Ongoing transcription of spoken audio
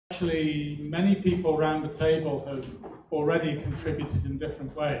actually many people around the table have already contributed in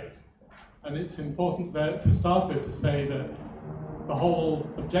different ways. And it's important that, to start with, to say that the whole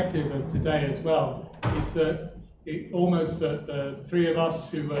objective of today as well is that almost that the three of us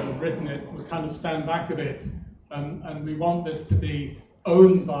who have written it will kind of stand back a bit, and we want this to be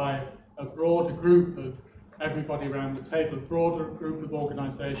owned by a broader group of everybody around the table, a broader group of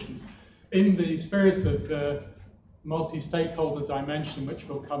organizations, in the spirit of the multi-stakeholder dimension, which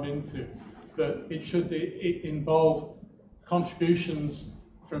we'll come into, that it should involve contributions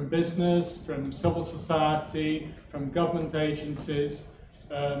from business, from civil society, from government agencies,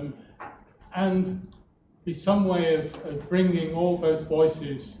 and be some way of bringing all those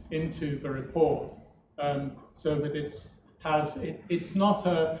voices into the report, so that it's not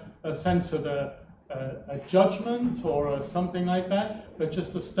a sense of a judgment or something like that, but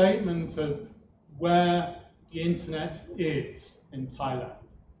just a statement of where the internet is in Thailand,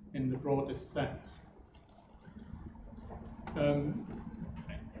 in the broadest sense.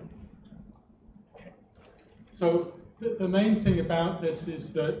 So the main thing about this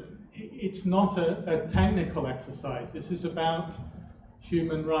is that it's not a technical exercise. This is about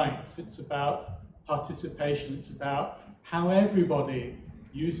human rights. It's about participation. It's about how everybody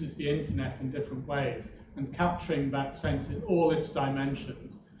uses the internet in different ways and capturing that sense in all its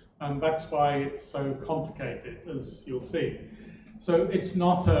dimensions. And that's why it's so complicated, as you'll see. So it's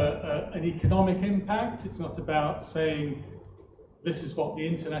not an economic impact. It's not about saying this is what the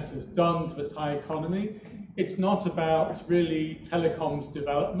internet has done to the Thai economy. It's not about really telecoms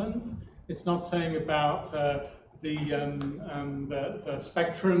development. It's not saying about the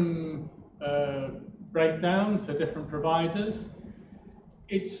spectrum breakdown for different providers.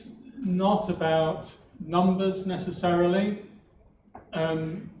 It's not about numbers necessarily,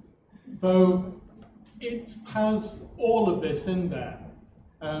 though it has all of this in there.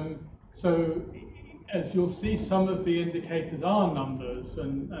 So as you'll see, some of the indicators are numbers,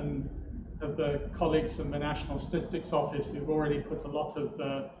 and of the colleagues from the National Statistics Office who've already put a lot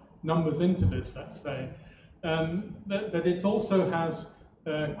of numbers into this, let's say. But it also has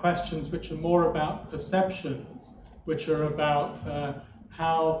questions which are more about perceptions, which are about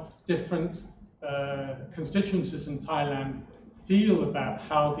how different constituencies in Thailand feel about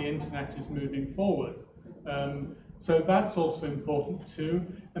how the internet is moving forward. So that's also important too.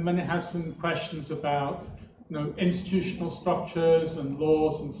 And then it has some questions about, institutional structures and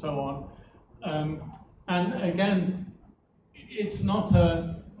laws and so on. And again, it's not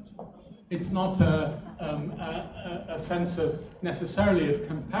a sense of necessarily of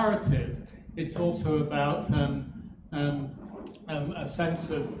comparative. It's also about a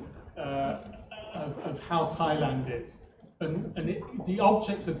sense of how Thailand is, and the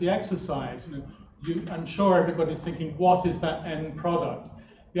object of the exercise. I'm sure everybody's thinking, what is that end product?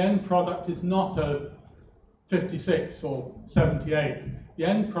 The end product is not a 56 or 78. The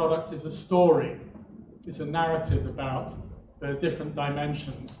end product is a story. It's a narrative about the different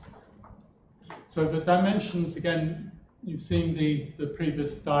dimensions. So the dimensions, again, you've seen the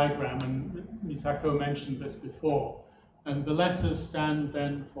previous diagram, and Misako mentioned this before. And the letters stand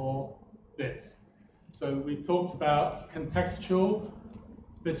then for this. So we've talked about contextual.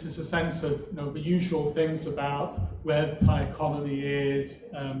 This is a sense of the usual things about where the Thai economy is,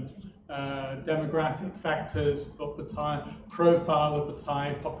 demographic factors, what the Thai profile of the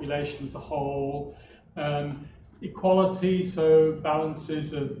Thai population as a whole, equality, so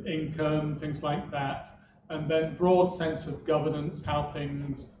balances of income, things like that, and then broad sense of governance, how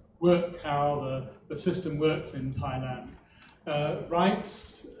things work, how the system works in Thailand.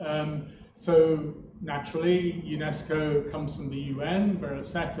 Rights, so naturally UNESCO comes from the UN. There are a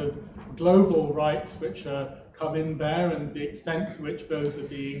set of global rights which come in there, and the extent to which those are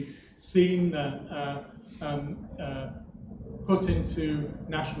being seen put into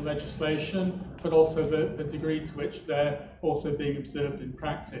national legislation, but also the degree to which they're also being observed in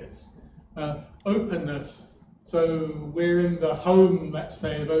practice. Openness, so we're in the home, let's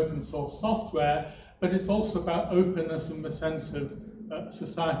say, of open source software, but it's also about openness in the sense of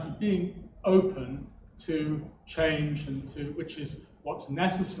society being open to change, and which is what's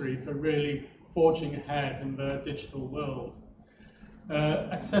necessary for really forging ahead in the digital world.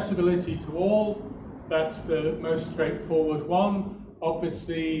 Accessibility to all, that's the most straightforward one.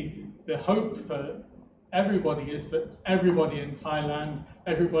 Obviously, the hope for everybody is that everybody in Thailand,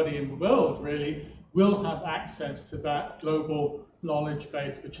 everybody in the world really, will have access to that global knowledge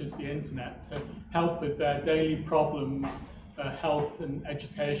base, which is the internet, to help with their daily problems, health and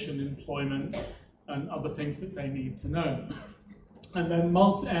education, employment, and other things that they need to know. And then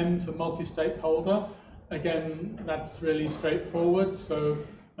M for multi-stakeholder. Again, that's really straightforward. So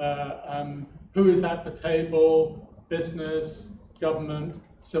who is at the table, business, government,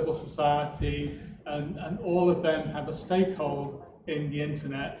 civil society, and all of them have a stakehold in the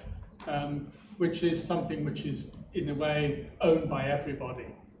internet, which is something which is, in a way, owned by everybody.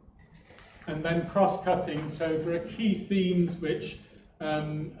 And then cross-cutting, so there are key themes which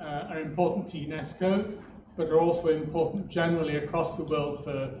are important to UNESCO, but are also important generally across the world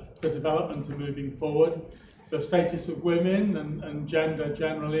for development and moving forward. The status of women and gender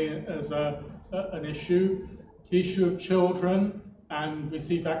generally as an issue. The issue of children, and we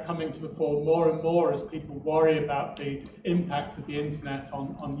see that coming to the fore more and more as people worry about the impact of the internet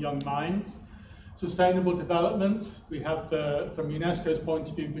on young minds. Sustainable development, we have, from UNESCO's point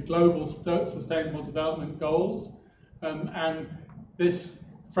of view, the global sustainable development goals, and this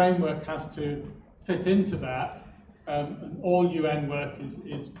framework has to fit into that, and all UN work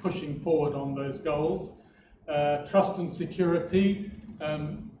is pushing forward on those goals. Trust and security,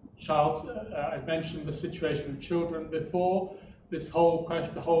 I mentioned the situation with children before, the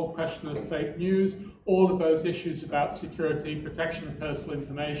whole question of fake news, all of those issues about security, protection of personal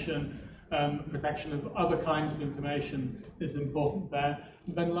information, protection of other kinds of information is important there.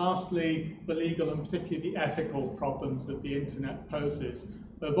 And then lastly, the legal and particularly the ethical problems that the internet poses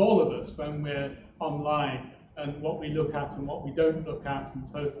of all of us when we're online, and what we look at and what we don't look at and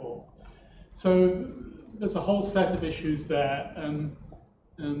so forth. So there's a whole set of issues there.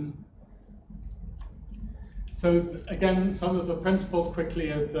 So again, some of the principles quickly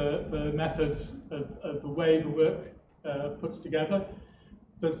of the methods of the way the work puts together.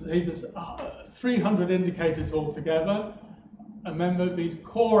 There's 300 indicators altogether. And remember these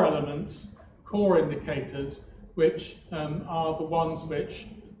core elements, core indicators, which are the ones which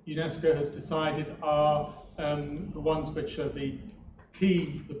UNESCO has decided are the ones which are the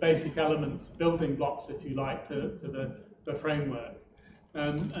key, the basic elements, building blocks, if you like, to the framework.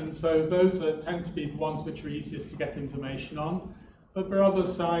 And so those tend to be the ones which are easiest to get information on. But there are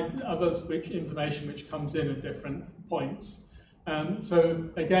others information which comes in at different points. So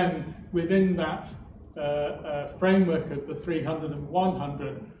again, within that framework of the 300 and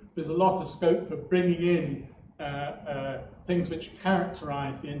 100, there's a lot of scope for bringing in things which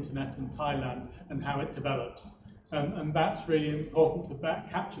characterize the internet in Thailand and how it develops. And that's really important to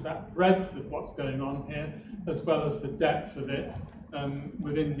capture that breadth of what's going on here, as well as the depth of it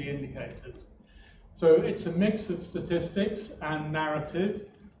within the indicators. So it's a mix of statistics and narrative.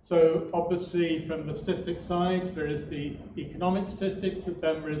 So obviously from the statistics side, there is the economic statistics, but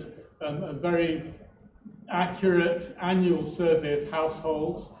then there is a very accurate annual survey of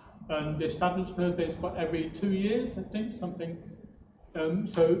households. And the establishment is every 2 years, I think, something.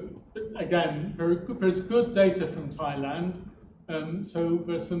 So again, there's good data from Thailand. So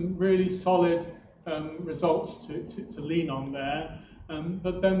there's some really solid results to lean on there.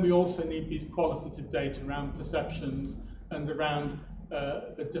 But then we also need these qualitative data around perceptions and around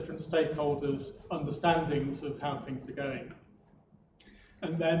the different stakeholders' understandings of how things are going.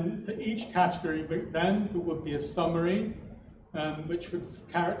 And then for each category, then there would be a summary which would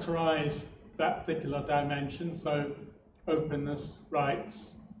characterize that particular dimension. So openness,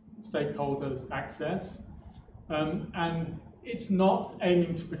 rights, stakeholders, access. And it's not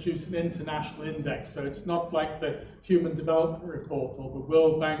aiming to produce an international index. So it's not like the Human Development Report or the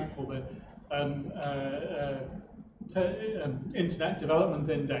World Bank or the Internet Development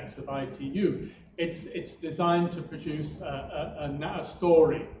Index of ITU. It's designed to produce a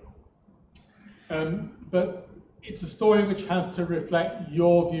story. But it's a story which has to reflect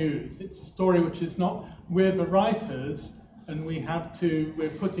your views. It's a story which is not, we're the writers, and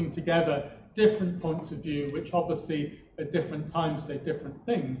we're putting together different points of view, which obviously at different times say different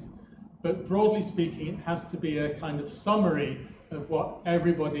things. But broadly speaking, it has to be a kind of summary of what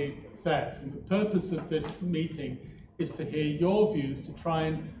everybody says. And the purpose of this meeting is to hear your views, to try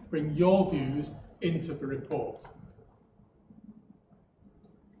and bring your views into the report.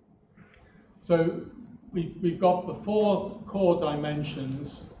 So we've got the 4 core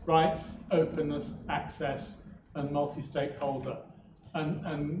dimensions: rights, openness, access, and multi-stakeholder.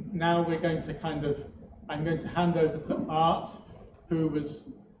 And now we're going to I'm going to hand over to Art, who was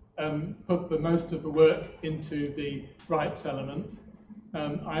put the most of the work into the rights element.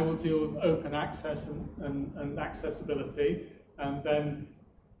 I will deal with open access and accessibility, and then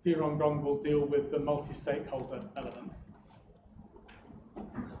Pirongrong will deal with the multi-stakeholder element.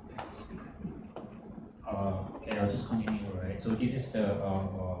 Okay, I'll just continue, right? So this is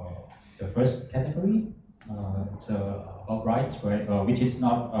the first category. It's about rights, right? Which is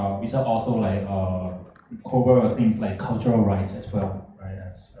not, which are also like cover things like cultural rights as well, right?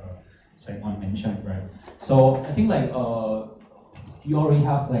 As Simon mentioned, right? So I think like you already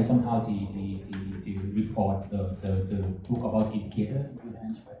have like somehow the report, the book about indicator in your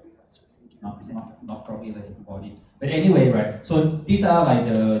hands, right? Not probably like about it. But anyway, right? So these are like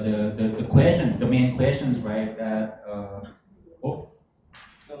the question, the main questions, right? That oh,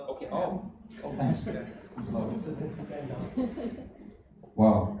 okay, oh, thanks.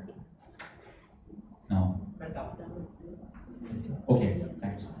 Wow. No. Okay,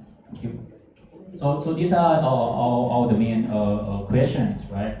 thanks. Thank you. So these are all the main questions,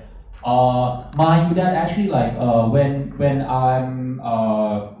 right? Mind you that actually like when I'm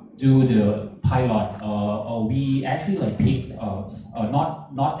do the pilot, we actually like pick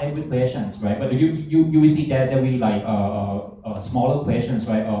not every questions, right? But you will see that we like smaller questions,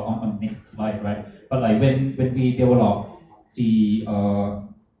 right? On the next slide, right? But like when we develop the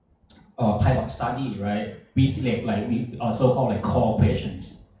pilot study, right? We select like we so-called like core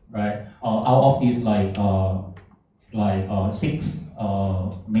questions, right? Out of these like six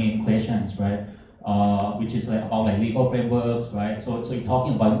main questions, right? Which is like about like legal frameworks, right? So you're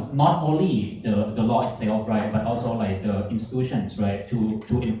talking about not only the law itself, right, but also like the institutions, right, to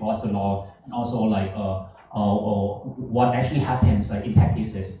enforce the law, and also like what actually happens like in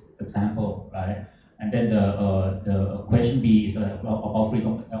practices, for example, right? And then the question B is about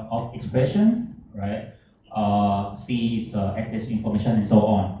freedom of expression, right? C is access to information and so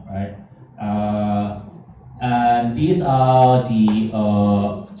on, right? And these are the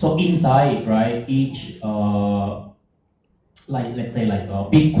so inside, right? Each like let's say like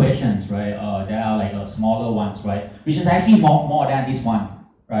big questions, right? There are like smaller ones, right? Which is actually more than this one,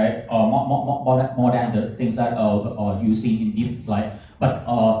 right? More than the things that you see in this slide. But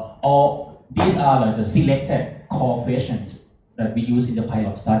all these are like the selected core questions that we use in the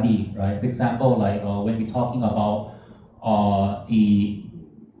pilot study, right? For example, like when we're talking about the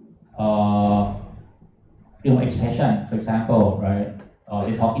freedom expression, for example, right?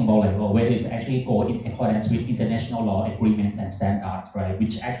 They're talking about like whether it's actually go in accordance with international law agreements and standards, right?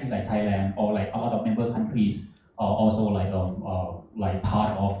 Which actually like Thailand or like a lot of member countries are also like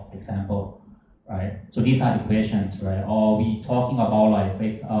part of, for example, right? So these are the questions, right? Or we talking about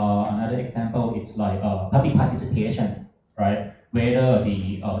like another example, it's like public participation, right? Whether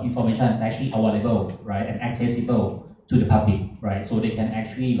the information is actually available, right, and accessible to the public, right? So they can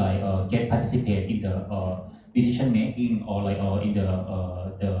actually like get participate in the decision making or like in the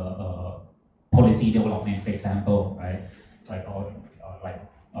policy development, for example, right? Like or like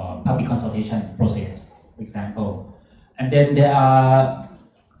public consultation process, for example. And then there are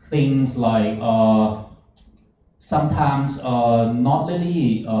things like sometimes not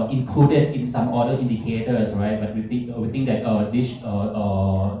really included in some other indicators, right? But we think that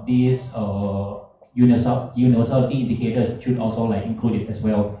these universality indicators should also like include it as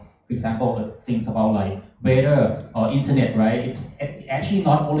well. For example, things about like whether internet, right? It's actually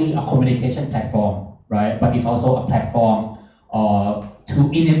not only a communication platform, right? But it's also a platform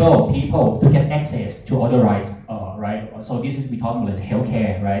to enable people to get access to other rights, right? So this is we talking about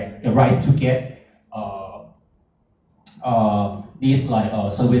healthcare, right? The rights to get these like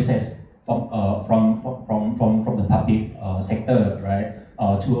services from the public sector, right?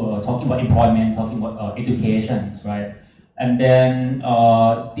 To talking about employment, talking about education, right? And then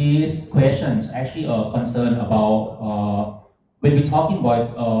these questions actually are concerned about when we're talking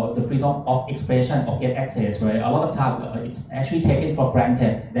about the freedom of expression or get access, right? A lot of time it's actually taken for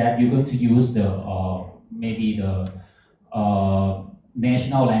granted that you're going to use the maybe the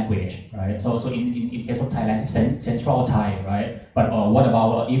national language, right? So in case of Thailand, central Thai, right? But what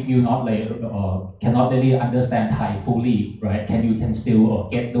about if you not like cannot really understand Thai fully, right? You can still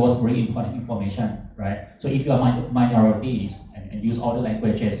get those very important information, right? So if you are minorities and use other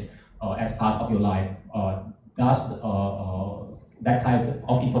languages as part of your life, does that kind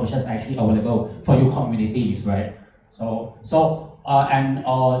of information is actually available for your communities, right? And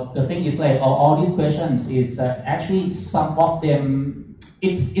the thing is like all these questions, it's actually some of them.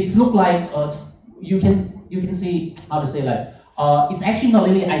 It's look like you can see how to say like it's actually not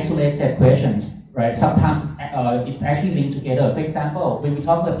really isolated questions, right? Sometimes it's actually linked together. For example, when we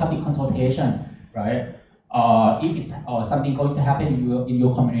talk about public consultation, right? If it's something going to happen in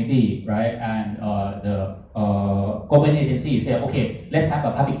your community, right? And the government agency say, okay, let's have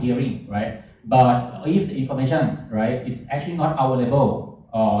a public hearing, right? But if the information, right, it's actually not available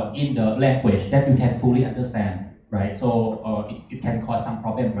in the language that you can fully understand, right? So it can cause some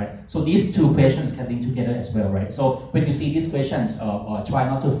problem, right? So these two questions can link together as well, right? So when you see these questions, try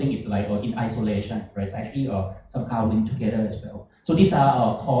not to think it like in isolation, right? It's actually somehow linked together as well. So these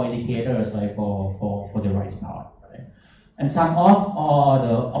are core indicators, right, for the rights part, right? And some of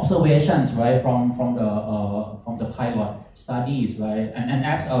the observations, right, from the pilot studies, right? And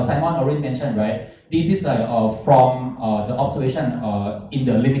as Simon already mentioned, right, this is from the observation in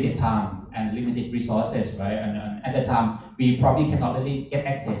the limited time and limited resources, right? And at the time, we probably cannot really get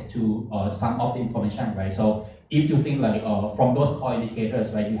access to some of the information, right? So if you think like from those core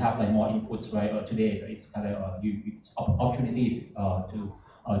indicators, right, you have like more inputs, right? Today it's kind of it's opportunity to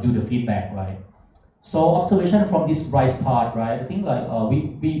do the feedback, right? So observation from this right part, right? I think like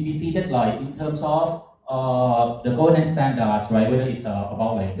we see that like in terms of the governance standards, right? Whether it's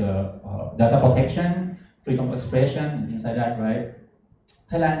about like the data protection, freedom of expression, and things like that, right?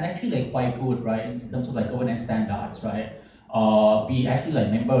 Thailand is actually like quite good, right, in terms of like governance standards, right? We actually like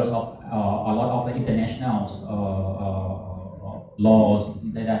members of a lot of the international laws,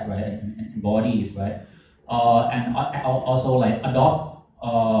 things like that, right, and bodies, right? And also like adopt a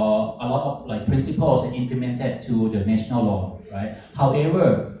lot of like principles and implemented to the national law, right?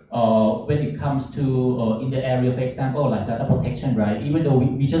 However, when it comes to in the area, for example, like data protection, right? Even though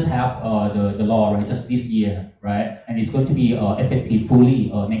we just have the law, right, just this year, right, and it's going to be effective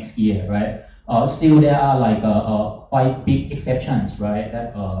fully next year, right? Still, there are like quite big exceptions, right,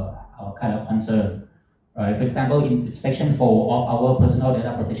 that kind of concern. Right. For example, in Section 4 of our Personal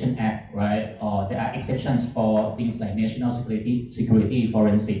Data Protection Act, right, there are exceptions for things like national security,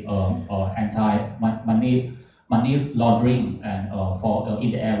 forensic, anti-money laundering, and for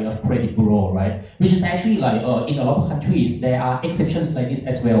in the area of credit bureau, right, which is actually like in a lot of countries there are exceptions like this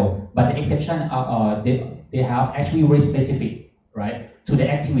as well, but the exception are they have actually very specific, right, to the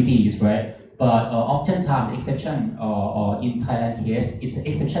activities, right. But oftentimes the exception in Thailand case, it's an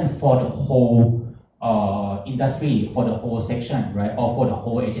exception for the whole industry, for the whole section, right, or for the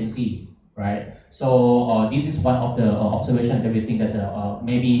whole agency, right? So this is one of the observations that we think that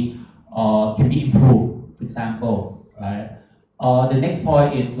maybe can be improved, for example, right? The next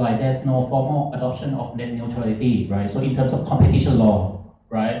point is like there's no formal adoption of net neutrality, right? So in terms of competition law,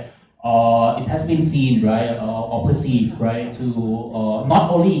 right, it has been seen, right, or perceived, right, to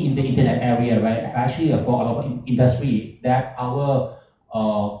not only in the internet area, right, actually for a lot of industry that our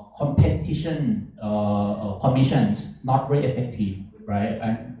competition commissions not very effective, right?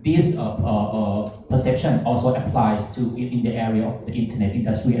 And this perception also applies to in the area of the internet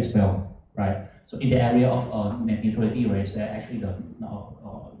industry as well, right? So in the area of net neutrality rates, they're actually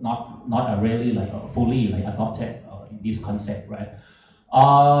not really like fully like adopted in this concept, right?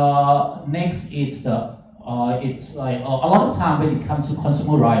 Next, it's like a lot of time when it comes to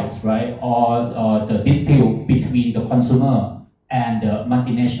consumer rights, right, or the dispute between the consumer and the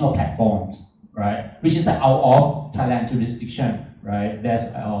multinational platforms, right, which is out of Thailand jurisdiction, right.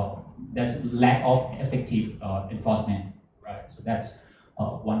 There's lack of effective enforcement, right. So that's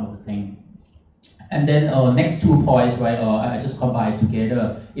one of the things. And then next 2 points, right, I just combined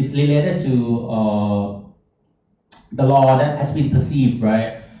together. It's related to the law that has been perceived,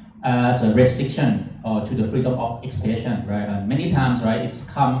 right, as a restriction to the freedom of expression, right. And many times, right, it's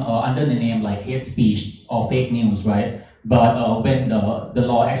come under the name like hate speech or fake news, right. But when the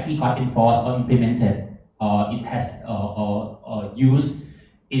law actually got enforced or implemented, it has used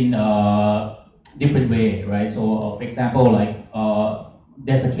in a different way, right? So, for example, like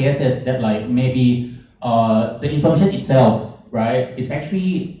there's a cases that like maybe the information itself, right, is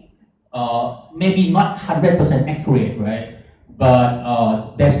actually maybe not 100% accurate, right?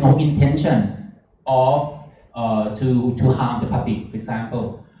 But there's no intention of to harm the public, for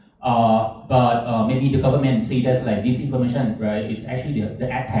example. But maybe the government see that's like this information, right? It's actually the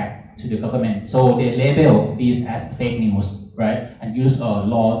attack to the government. So they label this as fake news, right? And use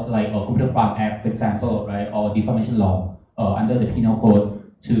laws like Computer Crime Act, for example, right? Or defamation law under the penal code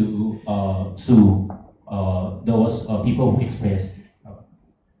to sue those people who express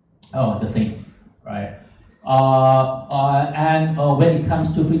the thing, right? And when it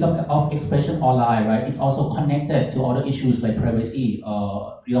comes to freedom of expression online, right, it's also connected to other issues like privacy,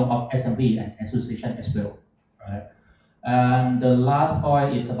 freedom of assembly and association as well, right? And the last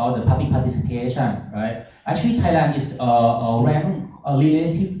point is about the public participation, right? Actually, Thailand is ranked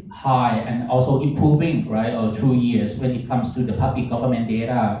relatively high and also improving, right, through years when it comes to the public government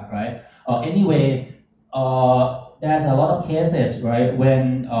data, right? Anyway, there's a lot of cases, right,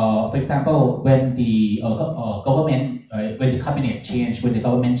 when, for example, when the government, right, when the cabinet change, when the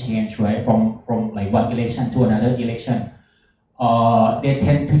government change, right, from like one election to another election, they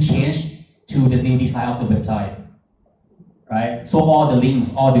tend to change to the new design of the website, right? So all the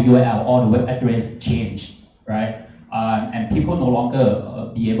links, all the URL, all the web address change, right? And people no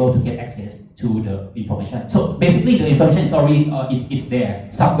longer be able to get access to the information. So basically, the information is already it's there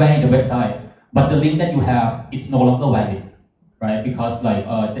somewhere in the website, but the link that you have it's no longer valid, right? Because like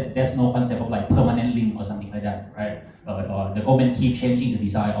there's no concept of like permanent link or something like that, right? Or the government keep changing the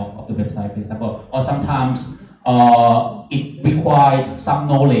design of the website, for example, or sometimes it requires some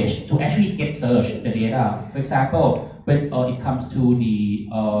knowledge to actually get search the data. For example, when it comes to the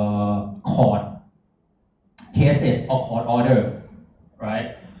court cases or court order,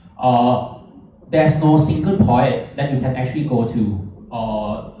 right? There's no single point that you can actually go to.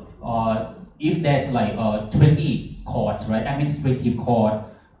 If there's like 20 courts, right? Administrative court,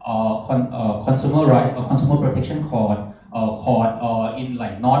 consumer right, consumer protection court, court in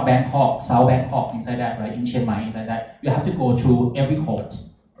like North Bangkok, South Bangkok, things like that, right? In Chiang Mai, like that. You have to go through every court,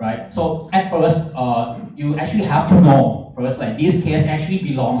 right? So at first, you actually have to know first, like this case actually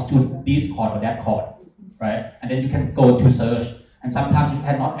belongs to this court or that court, right? And then you can go to search. And sometimes you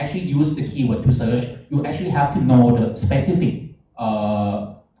cannot actually use the keyword to search. You actually have to know the specific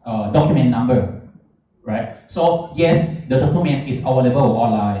document number, right? So yes, the document is available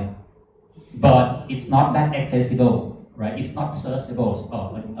online, but it's not that accessible, right? It's not searchable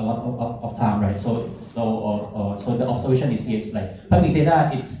a lot of time, right? So the observation is here is like public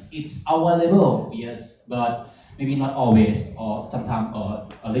data. It's available, yes, but maybe not always, or sometimes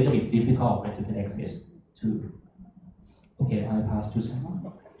a little bit difficult, right, to get access to. Okay, I pass to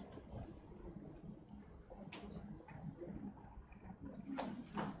Simon.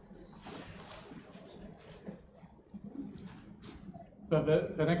 So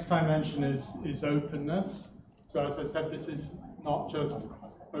the next dimension is openness. So as I said, this is not just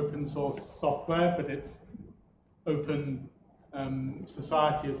open source software, but it's open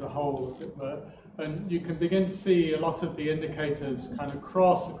society as a whole, as it were. And you can begin to see a lot of the indicators kind of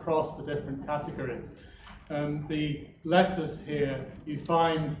cross across the different categories. The letters here you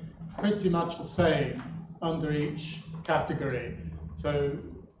find pretty much the same under each category. So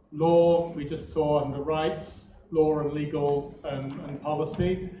law, we just on the rights, law and legal and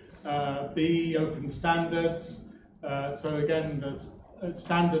policy. B, open standards. So again, there's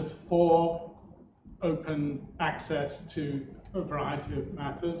standards for open access to a variety of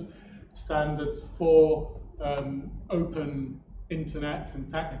matters. Standards for open internet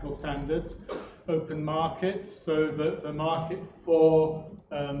and technical standards. Open markets, so that the market for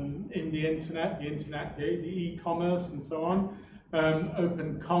in the internet, the e-commerce and so on.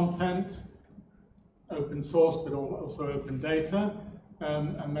 Open content, open source, but also open data.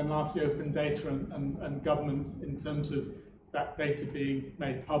 And then lastly, open data and government in terms of that data being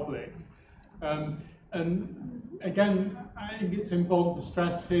made public. And again, I think it's important to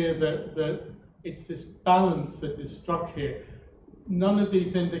stress here that it's this balance that is struck here. None of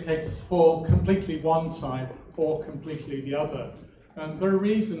these indicators fall completely one side or completely the other. There are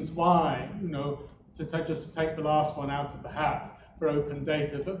reasons why, just to take the last one out of the hat for open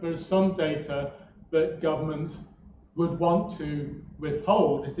data, but there's some data that government would want to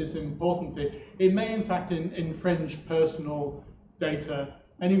withhold. It is important. It may in fact infringe personal data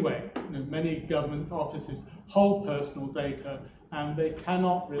anyway. Many government offices hold personal data and they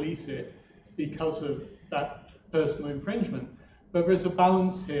cannot release it because of that personal infringement. But there's a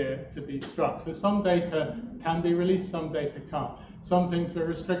balance here to be struck. So some data can be released, some data can't. Some things are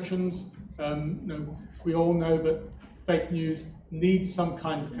restrictions. We all know that fake news needs some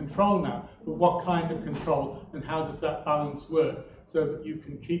kind of control now. But what kind of control and how does that balance work so that you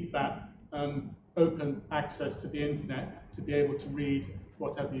can keep that open access to the internet to be able to read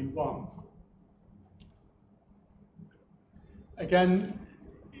whatever you want? Again,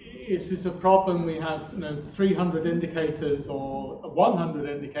 this is a problem. We have 300 indicators or 100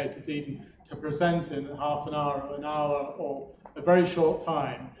 indicators even to present in half an hour or a very short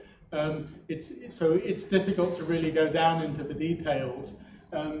time. It's difficult to really go down into the details,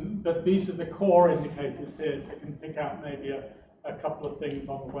 but these are the core indicators here, so you can pick out maybe a couple of things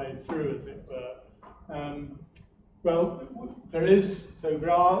on the way through, as it were. Well,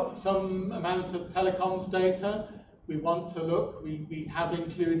 there are some amount of telecoms data. We want to look, we have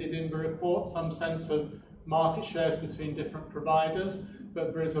included in the report some sense of market shares between different providers,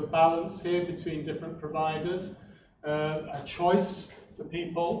 but there is a balance here between different providers, a choice for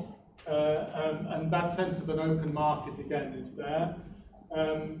people, and that sense of an open market again is there.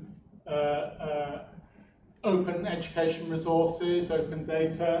 Open education resources, open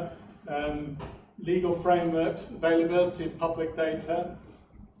data, legal frameworks, availability of public data,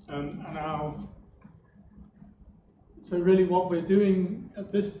 and so really what we're doing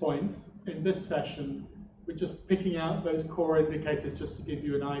at this point, in this session, we're just picking out those core indicators just to give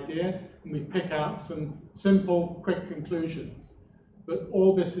you an idea, and we pick out some simple, quick conclusions. But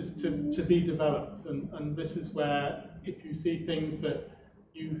all this is to be developed, and this is where if you see things that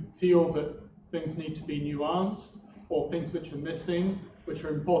you feel that things need to be nuanced, or things which are missing, which are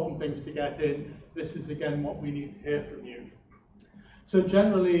important things to get in, this is again what we need to hear from you. So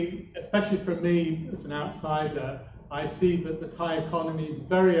generally, especially for me as an outsider, I see that the Thai economy is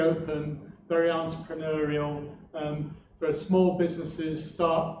very open, very entrepreneurial. Where small businesses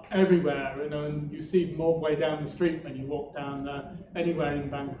start everywhere, and you see them all the way down the street when you walk down anywhere in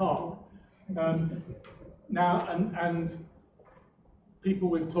Bangkok. Now, and people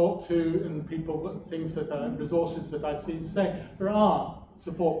we've talked to and resources that I've seen say, there are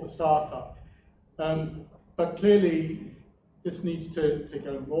support for startup. But clearly, this needs to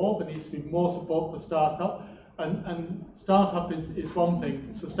go more. There needs to be more support for startup. And startup is one thing.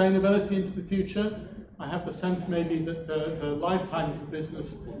 Sustainability into the future, I have the sense maybe that the lifetime of a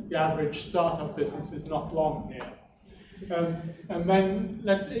business, the average startup business, is not long here. And then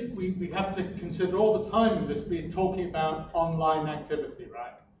we have to consider all the time in this, we're talking about online activity,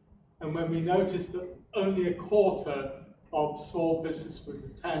 right? And when we notice that only a quarter of small business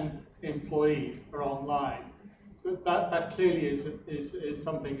with 10 employees are online, so that clearly is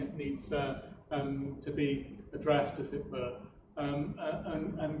something that needs to be addressed, as it were.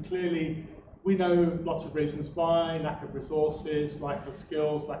 And clearly, we know lots of reasons why: lack of resources, lack of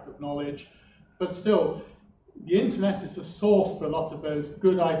skills, lack of knowledge. But still, the internet is a source for a lot of those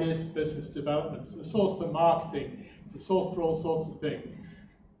good ideas for business development. It's a source for marketing. It's a source for all sorts of things.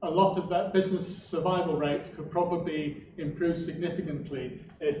 A lot of that business survival rate could probably improve significantly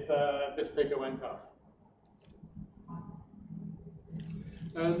if this figure went up.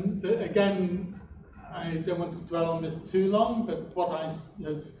 Again, I don't want to dwell on this too long, but what I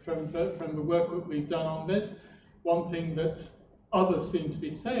have from the work that we've done on this, one thing that others seem to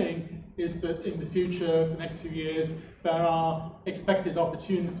be saying is that in the future, the next few years, there are expected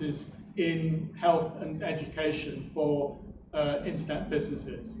opportunities in health and education for internet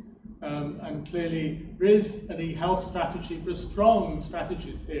businesses. And clearly, there is an e-health strategy, there are strong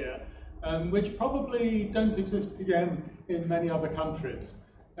strategies here, which probably don't exist again in many other countries.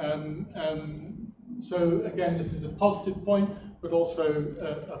 So again, this is a positive point, but also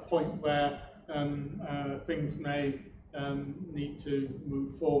a point where things may need to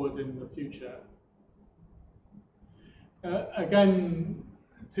move forward in the future. Again,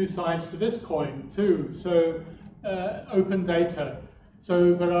 two sides to this coin too. So open data.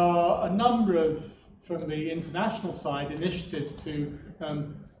 So there are a number of, from the international side, initiatives to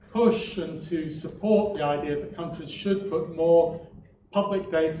push and to support the idea that countries should put more public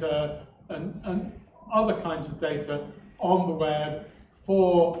data and other kinds of data on the web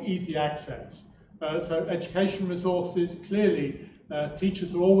for easy access. So education resources, clearly,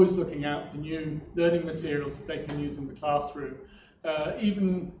 teachers are always looking out for new learning materials that they can use in the classroom.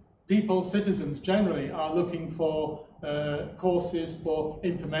 Even people, citizens generally, are looking for courses for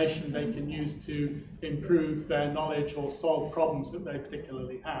information they can use to improve their knowledge or solve problems that they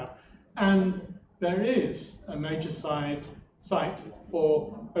particularly have. And there is a major site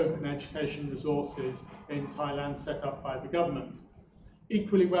for open education resources in Thailand set up by the government.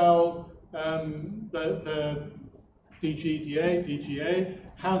 Equally well, the DGA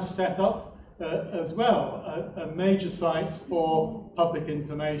has set up as well a major site for public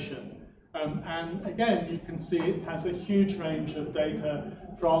information. And again, you can see it has a huge range of data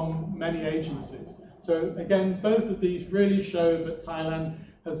from many agencies. So again, both of these really show that Thailand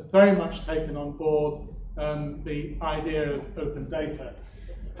has very much taken on board the idea of open data.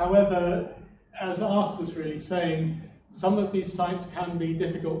 However, as Art was really saying, some of these sites can be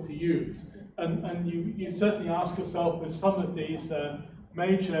difficult to use. And you certainly ask yourself with some of these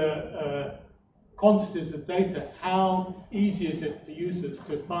major quantities of data, how easy is it for users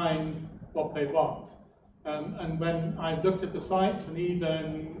to find what they want? And when I've looked at the sites, and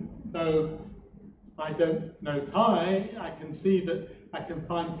even though I don't know Thai, I can see that I can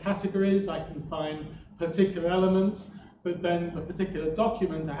find categories, I can find particular elements, but then the particular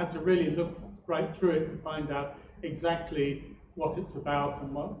document, I have to really look right through it to find out exactly what it's about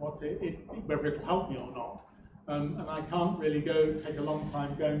and whether it'll help me or not. And I can't really take a long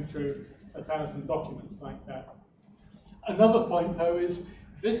time going through 1,000 documents like that. Another point, though, is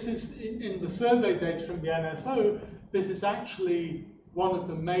this is, in the survey data from the NSO, this is actually one of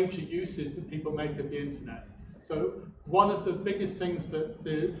the major uses that people make of the internet. So one of the biggest things that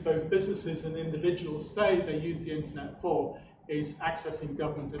both businesses and individuals say they use the internet for is accessing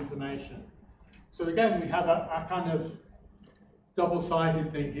government information. So again, we have a kind of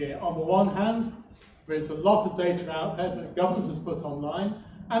double-sided thing here. On the one hand, there's a lot of data out there that the government has put online,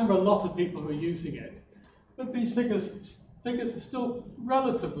 and there are a lot of people who are using it. But these figures are still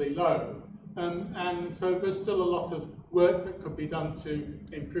relatively low, and so there's still a lot of work that could be done to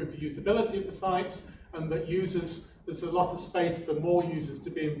improve the usability of the sites, and that users there's a lot of space for more users to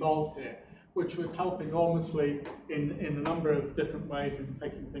be involved here, which would help enormously in a number of different ways in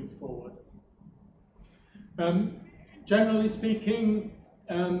taking things forward. Generally speaking,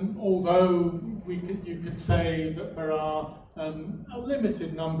 although you could say that there are a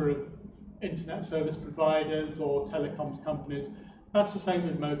limited number of internet service providers or telecoms companies, that's the same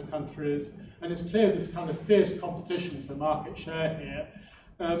in most countries, and it's clear there's kind of fierce competition for market share here.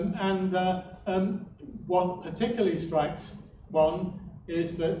 What particularly strikes one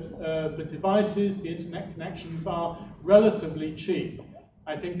is that the devices, the internet connections are relatively cheap.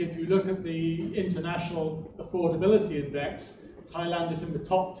 I think if you look at the International Affordability Index, Thailand is in the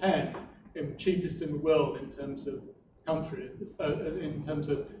top 10, cheapest in the world in terms of countries, in terms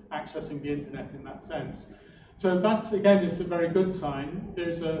of accessing the internet in that sense. So that, again, is a very good sign.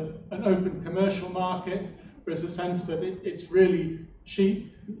 There's an open commercial market. There's a sense that it's really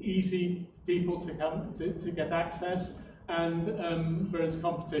cheap, easy for people to come to get access, and there is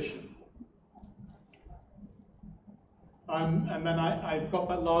competition. And then I've got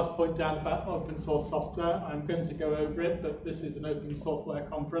that last point down about open source software. I'm going to go over it, but this is an open software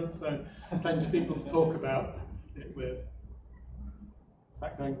conference, so plenty of people to talk about it with. Is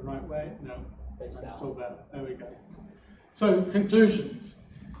that going the right way? No, I'm still there. There we go. So conclusions.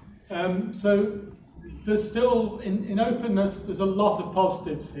 So there's still, in openness, there's a lot of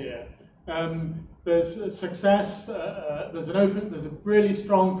positives here. There's a success, there's a really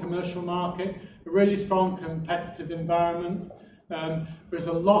strong commercial market, a really strong competitive environment. There's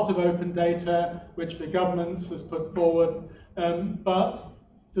a lot of open data which the government has put forward, but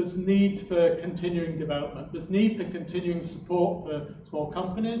there's need for continuing development. There's need for continuing support for small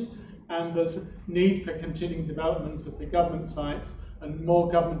companies, and there's need for continuing development of the government sites and more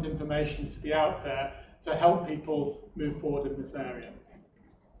government information to be out there to help people move forward in this area.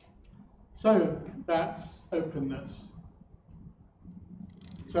 So that's openness.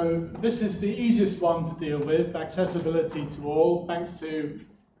 So this is the easiest one to deal with, accessibility to all, thanks to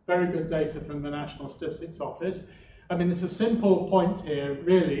very good data from the National Statistics Office. I mean, it's a simple point here,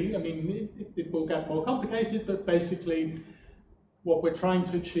 really. I mean, it will get more complicated, but basically what we're trying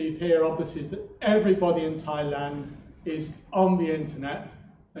to achieve here, obviously, is that everybody in Thailand is on the internet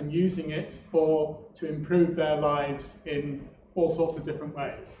and using it to improve their lives in all sorts of different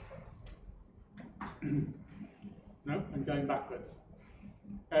ways. No, I'm going backwards.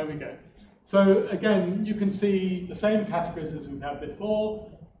 There we go. So again, you can see the same categories as we've had before.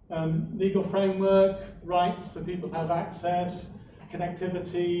 Legal framework, rights that people have access,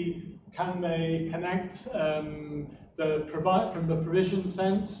 connectivity, can they connect, from the provision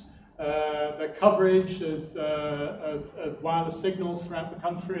sense, the coverage of wireless signals throughout the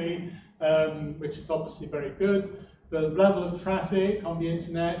country, which is obviously very good. The level of traffic on the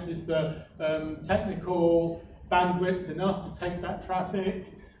internet, is the technical bandwidth enough to take that traffic?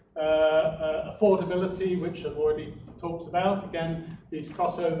 Affordability, which I've already talked about. Again, these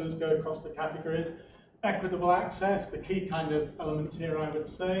crossovers go across the categories. Equitable access, the key kind of element here, I would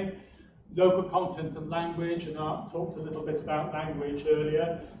say. Local content and language, and Art talked a little bit about language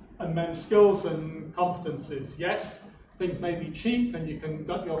earlier. And then skills and competencies. Yes, things may be cheap, and you can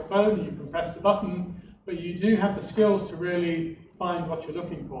got your phone, and you can press the button, but you do have the skills to really find what you're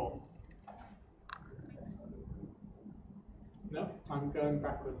looking for. No, I'm going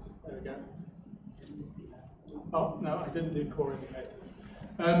backwards. There we go. Oh, no, I didn't do core indicators.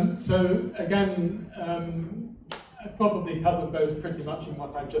 So again, I've probably covered those pretty much in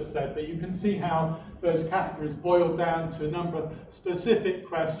what I've just said, but you can see how those categories boil down to a number of specific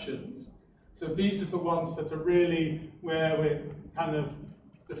questions. So these are the ones that are really where we're kind of,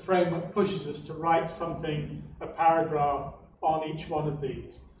 the framework pushes us to write something, a paragraph on each one of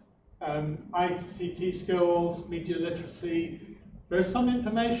these. ICT skills, media literacy, there's some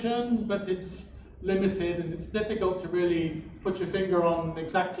information, but it's limited and it's difficult to really put your finger on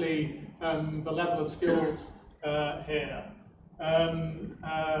exactly the level of skills here.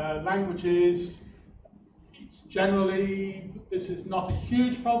 Languages, generally, this is not a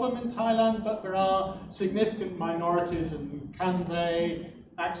huge problem in Thailand, but there are significant minorities, and can they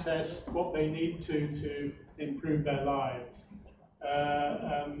access what they need to improve their lives?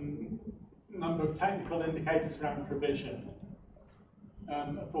 Number of technical indicators around provision,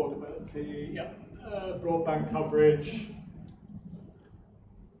 affordability, yeah, broadband coverage.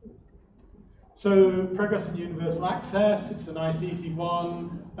 So progress in universal access, it's a nice easy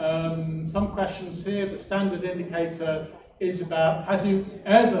one. Some questions here. The standard indicator is about, have you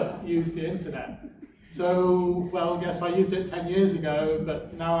ever used the internet? So, well, yes, I used it 10 years ago,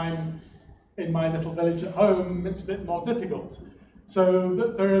 but now I'm in my little village at home, it's a bit more difficult. So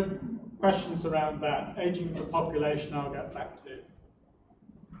there are questions around that. Aging of the population, I'll get back to.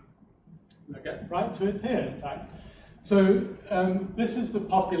 I'll get right to it here, in fact. So this is the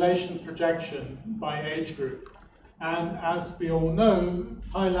population projection by age group. And as we all know,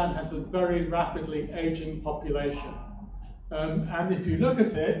 Thailand has a very rapidly aging population. And if you look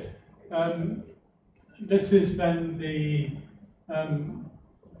at it, this is then the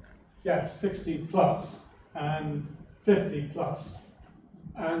 60 plus and 50 plus.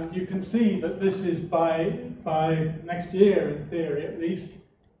 And you can see that this is by next year, in theory at least,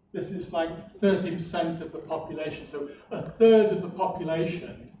 this is like 30% of the population. So a third of the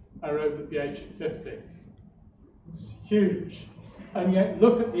population are over the age of 50. It's huge. And yet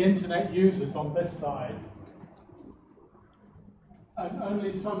look at the internet users on this side. And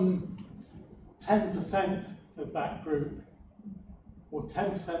only some 10% of that group, or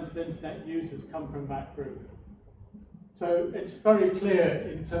 10% of internet users come from that group. So it's very clear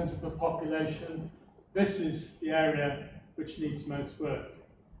in terms of the population, this is the area which needs most work.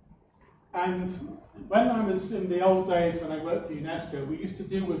 And when I was in the old days when I worked for UNESCO, we used to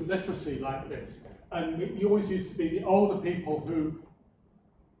deal with literacy like this. And it always used to be the older people who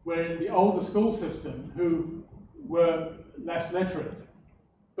were in the older school system who were less literate.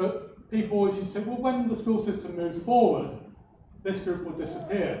 But people always used to say, well, when the school system moves forward, this group will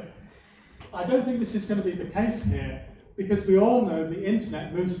disappear. I don't think this is going to be the case here, because we all know the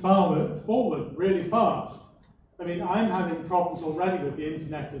internet moves forward really fast. I mean, I'm having problems already with the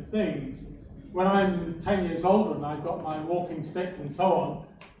Internet of Things. When I'm 10 years older and I've got my walking stick and so on,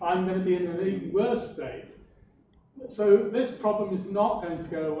 I'm going to be in an even worse state. So this problem is not going to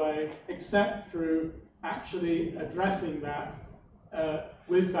go away except through actually addressing that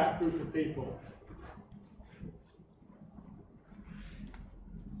with that group of people.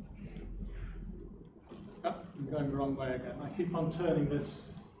 Oh, I'm going the wrong way again. I keep on turning this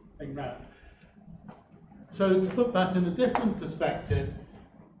thing round. So to put that in a different perspective,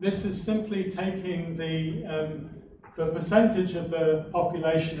 this is simply taking the percentage of the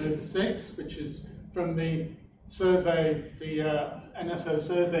population over 6, which is from the survey, the NSO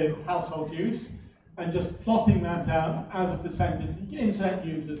survey of household use, and just plotting that out as a percentage, internet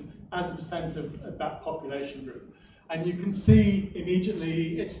users as a percent of that population group. And you can see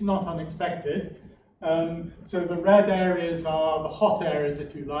immediately it's not unexpected. So the red areas are the hot areas,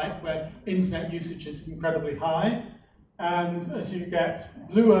 if you like, where internet usage is incredibly high. And as you get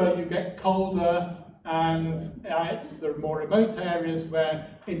bluer, you get colder, and it's the more remote areas where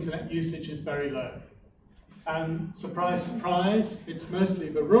internet usage is very low. And surprise, surprise, it's mostly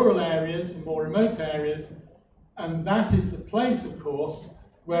the rural areas and more remote areas, and that is the place, of course,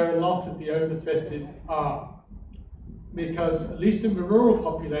 where a lot of the over 50s are. Because at least in the rural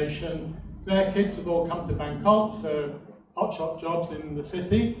population, their kids have all come to Bangkok for hotshot jobs in the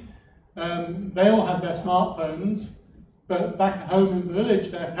city. They all have their smartphones, but back home in the village,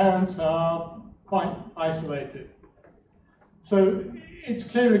 their parents are quite isolated. So it's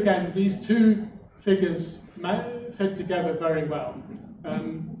clear again, these two figures fit together very well.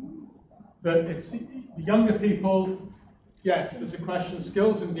 That it's the younger people, yes, there's a question of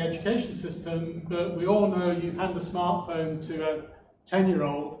skills in the education system, but we all know you hand a smartphone to a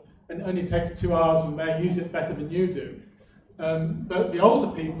 10-year-old, and it only takes 2 hours and they use it better than you do. But the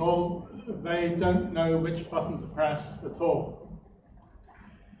older people, they don't know which button to press at all.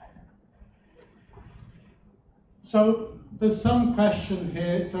 So there's some question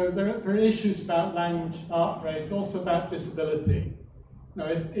here. So there are issues about language, art, race, also about disability. Now,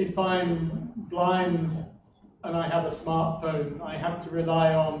 if I'm blind and I have a smartphone, I have to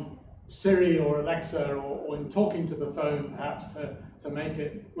rely on Siri or Alexa or in talking to the phone perhaps to make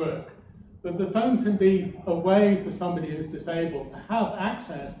it work. But the phone can be a way for somebody who's disabled to have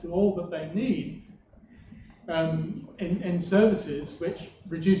access to all that they need in services which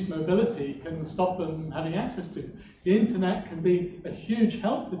reduced mobility can stop them having access to. The internet can be a huge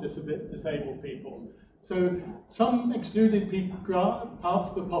help to disabled people. So some excluded people, parts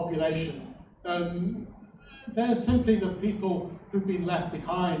of the population, they're simply the people who've been left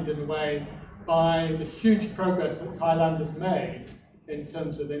behind in a way by the huge progress that Thailand has made in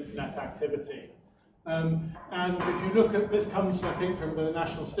terms of internet activity. And if you look at, this comes I think from the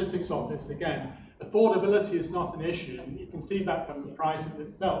National Statistics Office again, affordability is not an issue, and you can see that from the prices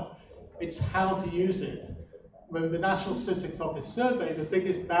itself. It's how to use it. With the National Statistics Office survey, the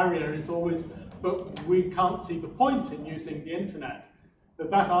biggest barrier is always, but we can't see the point in using the internet. But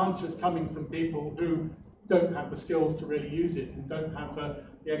that answer is coming from people who don't have the skills to really use it and don't have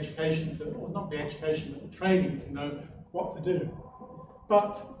the education, or not the education, but the training to know what to do.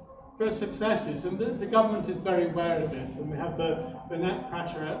 But great successes, and the government is very aware of this. And we have the net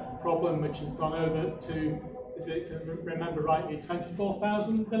pressure problem, which has gone over to, is it, if I remember rightly,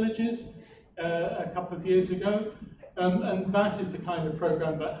 24,000 villages a couple of years ago. And that is the kind of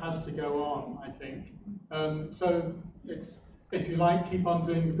program that has to go on, I think. So it's, if you like, keep on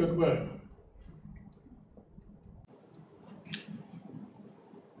doing the good work.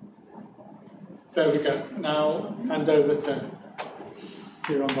 There we go. Now hand over to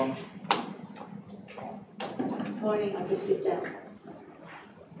Pirongrong. Morning, I can sit down.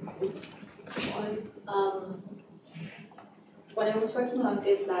 When I was working on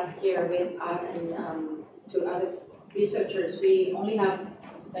this last year with Art and two other researchers, we only have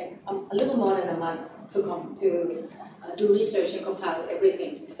like a little more than a month to do research and compile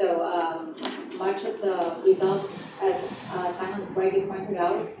everything. So much of the result, as Simon rightly pointed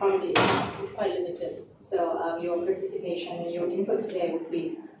out, probably is quite limited. So your participation and your input today would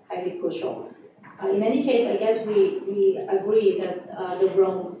be highly crucial. In any case, I guess we agree that the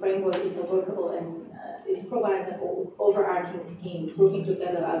Rome framework is a workable and it provides an overarching scheme, grouping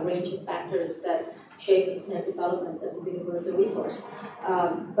together a range of factors that shape internet development as a universal resource.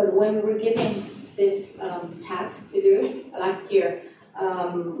 But when we were given this task to do last year,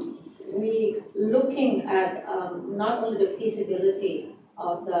 we looking at not only the feasibility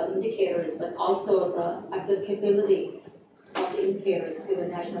of the indicators, but also the applicability of the indicators to the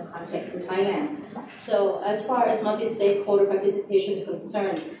national context in Thailand. So as far as multi-stakeholder participation is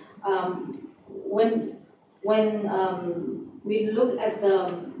concerned, when we look at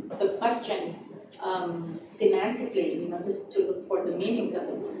the question semantically, just to look for the meanings of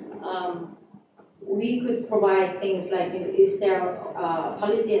it, we could provide things like, is there a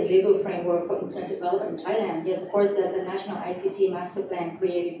policy and legal framework for internet development in Thailand? Yes, of course, there's a national ICT master plan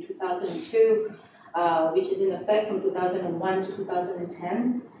created in 2002, which is in effect from 2001 to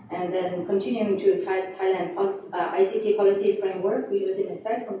 2010, and then continuing to Thailand ICT policy framework, which was in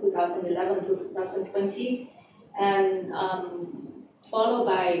effect from 2011 to 2020, and followed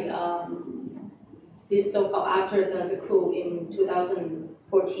by this so-called after the coup in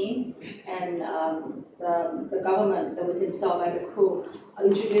 2014, and the government that was installed by the coup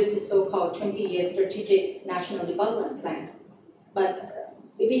introduced the so-called 20-year strategic national development plan. But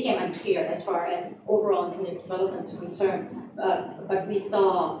it became unclear as far as overall internet development is concerned. But we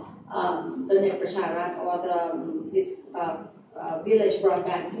saw the Net Pracharat or this village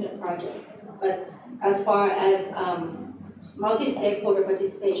broadband internet project. But as far as multi-stakeholder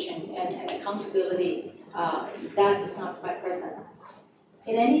participation and accountability, that is not quite present.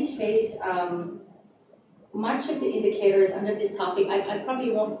 In any case, much of the indicators under this topic, I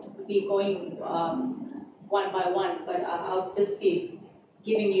probably won't be going one by one, but I'll just be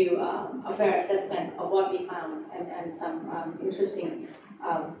giving you a fair assessment of what we found and some interesting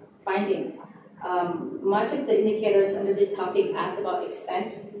findings. Much of the indicators under this topic ask about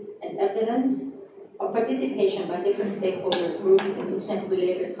extent and evidence of participation by different stakeholder groups in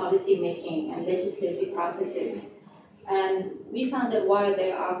internet-related policy making and legislative processes. And we found that while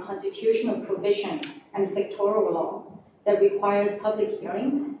there are constitutional provision and sectoral law that requires public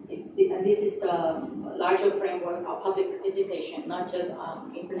hearings, and this is the larger framework of public participation, not just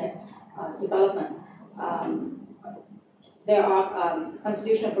internet development. There are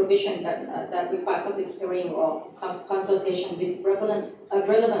constitutional provisions that require public hearing or consultation with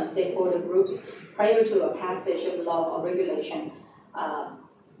relevant stakeholder groups prior to a passage of law or regulation.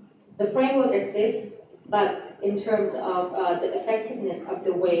 The framework exists, but in terms of the effectiveness of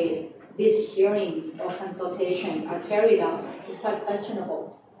the ways these hearings or consultations are carried out is quite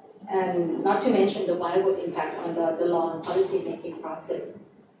questionable. And not to mention the viable impact on the law and policy making process.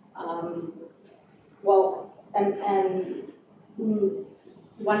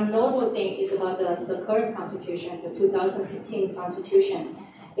 One notable thing is about the current constitution, the 2016 constitution.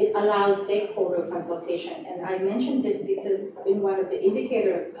 It allows stakeholder consultation. And I mentioned this because in one of the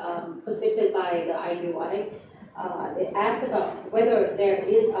indicators presented by the IUI, it asks about whether there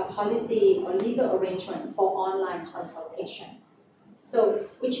is a policy or legal arrangement for online consultation. So,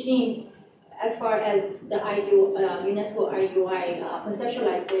 which means, as far as the UNESCO IUI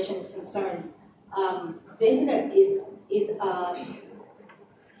conceptualization is concerned, the internet is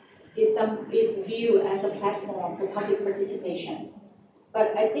viewed as a platform for public participation.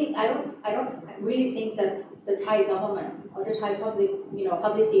 But I don't really think that the Thai government or the Thai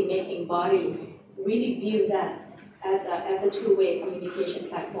policy making body really view that as a two-way communication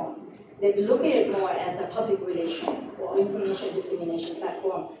platform. They look at it more as a public relation or information dissemination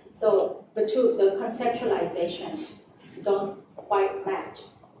platform. So the conceptualization don't quite match.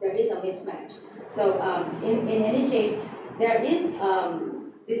 There is a mismatch. So in any case, there is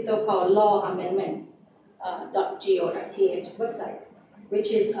this so-called law amendment .go.th website,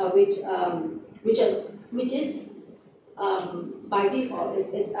 which is by default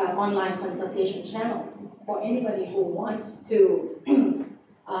it's an online consultation channel for anybody who wants to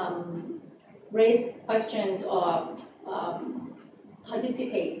raise questions or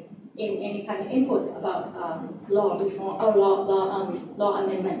participate in any kind of input about law reform or law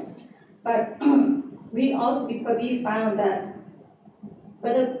amendments. But we found that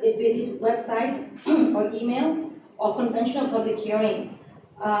whether it is website or email or conventional public hearings,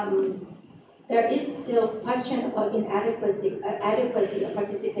 there is still question about adequacy of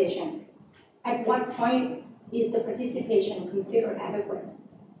participation. At what point is the participation considered adequate?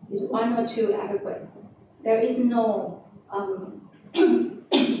 Is one or two adequate? There is no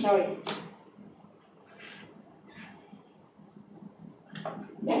sorry.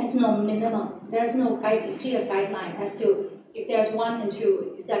 There is no minimum. There's no clear guideline as to if there's 1 and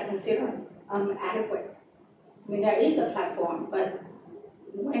 2, is that considered adequate? I mean, there is a platform, but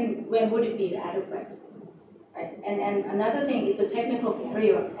when would it be adequate? Right? And another thing is a technical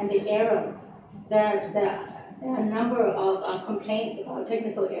barrier and the error. There are a number of complaints about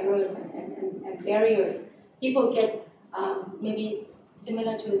technical errors and barriers. People get maybe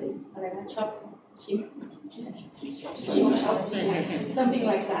similar to this, something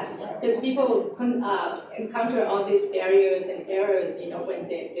like that. Because people encounter all these barriers and errors, when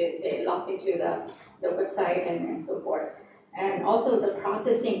they log into the website and so forth. And also the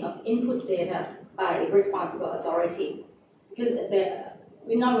processing of input data by responsible authority. Because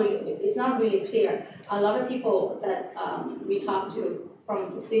it's not really clear. A lot of people that we talk to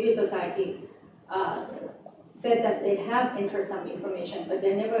from civil society said that they have entered some information, but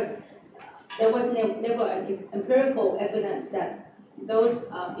there was never an empirical evidence that those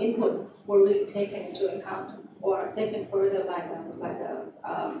inputs were really taken into account or taken further by the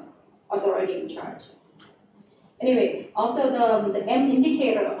authority in charge. Anyway, also the M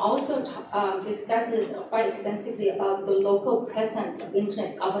indicator also discusses quite extensively about the local presence of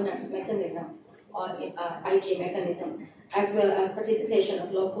Internet governance mechanism or IG mechanism, as well as participation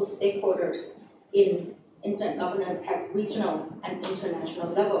of local stakeholders in Internet governance at regional and international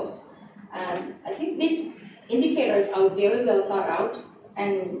levels. And I think these indicators are very well thought out,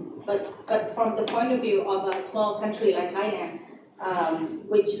 but from the point of view of a small country like Thailand,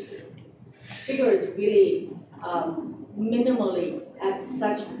 which figures really minimally at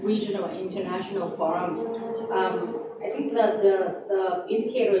such regional and international forums, I think that the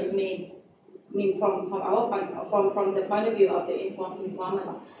indicators from our from the point of view of the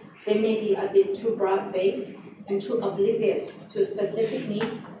informants, they may be a bit too broad-based and too oblivious to specific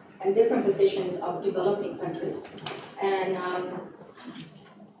needs and different positions of developing countries. And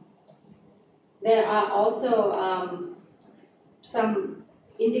there are also some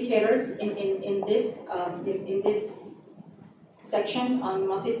indicators in this section on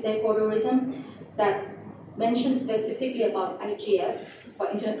multi-stakeholderism that mention specifically about IGF for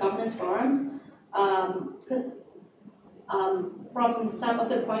Internet Governance Forums, because from some of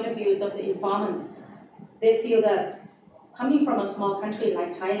the point of views of the informants, they feel that coming from a small country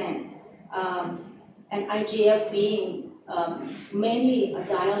like Thailand, and IGF being mainly a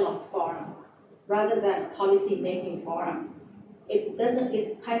dialogue forum rather than a policy-making forum, it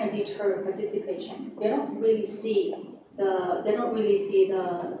kind of deter participation. They don't really see the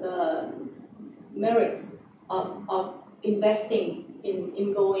merits of investing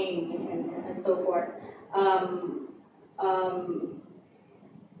in going and so forth.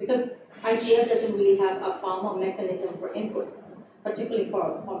 Because IGF doesn't really have a formal mechanism for input, particularly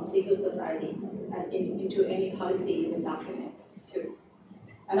from civil society and into any policies and documents too.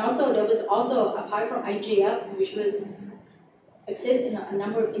 And also there was also, apart from IGF, which exists in a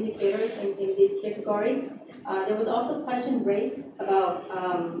number of indicators in this category, there was also question raised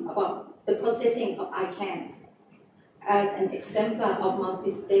about the positioning of ICANN as an exemplar of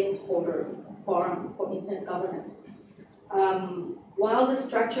multi-stakeholder forum for Internet governance. While the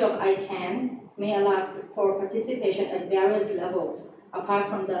structure of ICANN may allow for participation at various levels, apart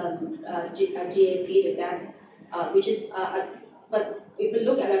from the GAC, the GAC, which is, but if we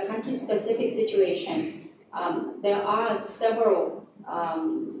look at a country-specific situation, there are several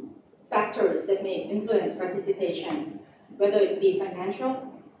factors that may influence participation, whether it be financial.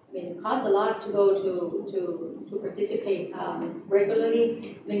 I mean, it costs a lot to go to participate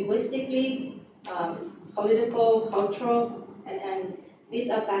regularly, linguistically, political, cultural, and these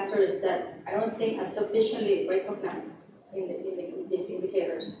are factors that I don't think are sufficiently recognized in these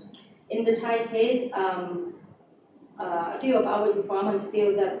indicators. In the Thai case, a few of our informants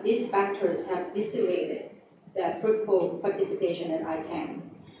feel that these factors have dissipated their fruitful participation at ICANN.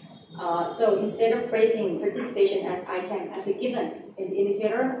 So instead of phrasing participation as a given in the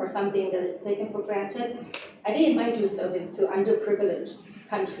indicator or something that is taken for granted, I think it might do service to underprivileged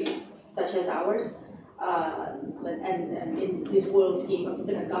countries such as ours, and in this world scheme of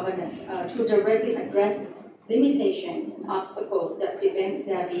internet governance, to directly address limitations and obstacles that prevent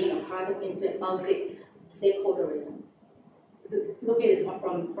their being a part of internet multi-stakeholderism. So look at it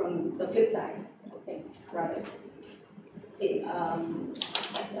from the flip side, okay, rather. Okay,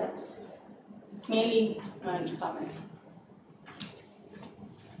 that's mainly my comment.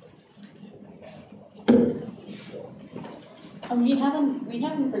 We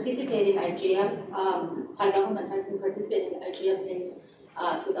haven't participated in IGF. Thai government hasn't participated in IGF since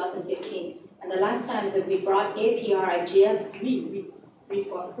 2015. And the last time that we brought APR IGF, we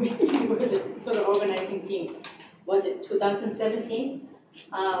were the sort of organizing team. Was it 2017?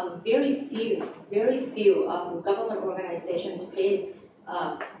 Very few government organizations paid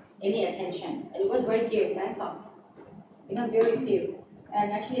any attention. And it was right here in Bangkok. Very few.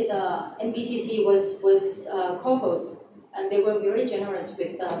 And actually the NBTC was co-host, and they were very generous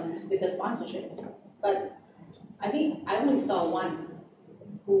with the sponsorship. But I think I only saw one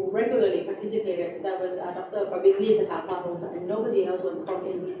who regularly participated. That was Dr. Pravitli Satapavosa, and nobody else from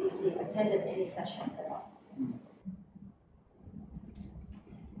NBTC attended any sessions at all.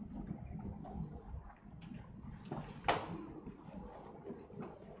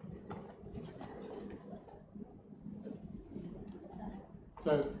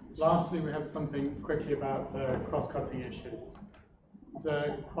 So lastly, we have something quickly about the cross-cutting issues. It's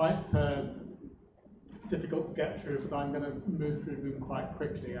quite difficult to get through, but I'm going to move through them quite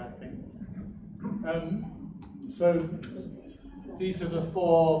quickly, I think. So these are the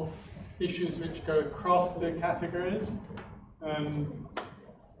 4 issues which go across the categories.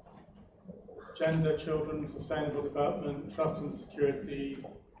 Gender, children, sustainable development, trust and security,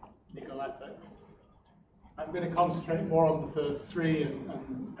 legal ethics. I'm going to concentrate more on the first 3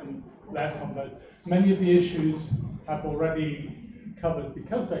 and less on those. Many of the issues I've already covered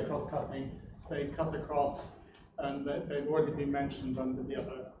because they're cross-cutting. They cut across, and they've already been mentioned under the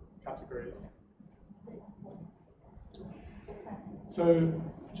other categories. So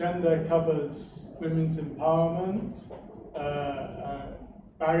gender covers women's empowerment,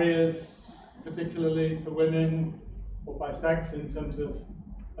 barriers, particularly for women or by sex in terms of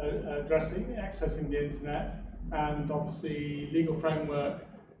accessing the internet, and obviously legal framework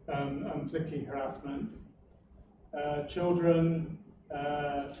and flicky harassment. Children,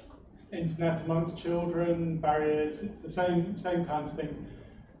 internet amongst children, barriers, it's the same kinds of things.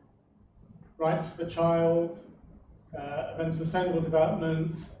 Rights for the child, then sustainable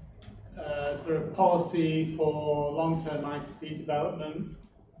development, sort of policy for long-term ICT development,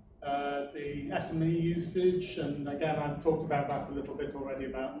 the SME usage, and again I've talked about that a little bit already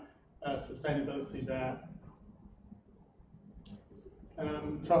about sustainability there.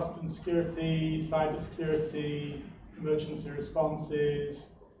 Trust and security, cyber security, emergency responses,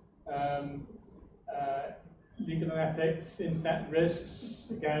 legal and ethics, internet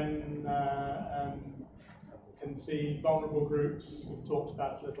risks, again can see vulnerable groups, we've talked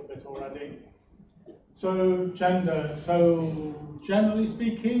about a little bit already. So gender, so generally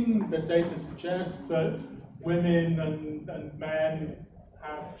speaking, the data suggests that women and men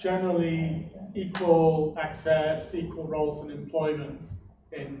have generally equal access, equal roles in employment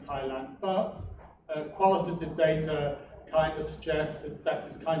in Thailand, but qualitative data kind of suggests that that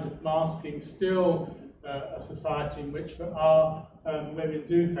is kind of masking still a society in which our women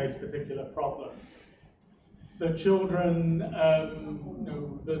do face particular problems. The children,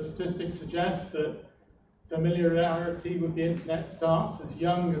 the statistics suggest that familiarity with the internet starts as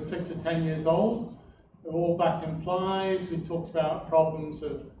young as 6 to 10 years old. All that implies, we talked about problems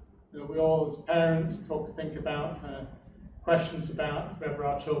of, we all as parents think about questions about whether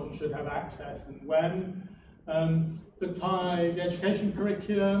our children should have access and when. The Thai education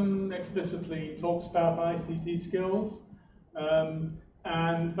curriculum explicitly talks about ICT skills.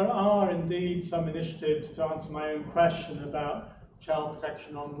 And there are indeed some initiatives to answer my own question about child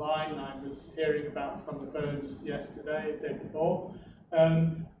protection online. I was hearing about some of those yesterday, the day before.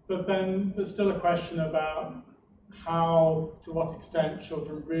 But then there's still a question about how, to what extent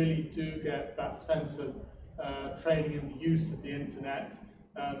children really do get that sense of training in the use of the internet,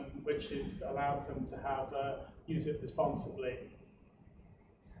 which allows them to use it responsibly.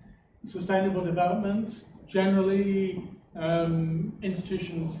 Sustainable development, generally,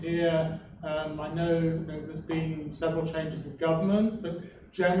 institutions here, I know there's been several changes of government, but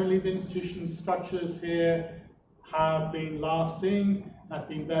generally the institution structures here have been lasting, have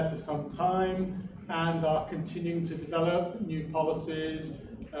been there for some time, and are continuing to develop new policies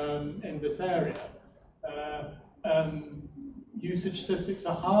in this area. Usage statistics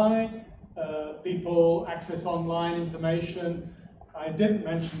are high, people access online information. I didn't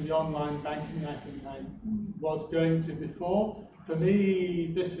mention the online banking, I think I was going to before. For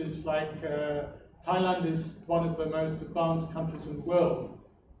me, this is like, Thailand is one of the most advanced countries in the world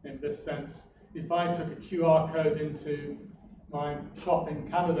in this sense. If I took a QR code into my shop in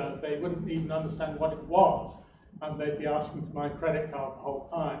Canada, they wouldn't even understand what it was, and they'd be asking for my credit card the whole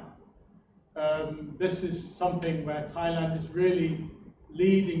time. This is something where Thailand is really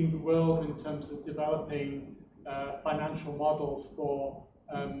leading the world in terms of developing financial models for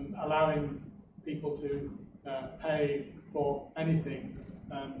allowing people to pay for anything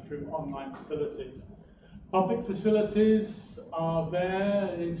through online facilities. Public facilities are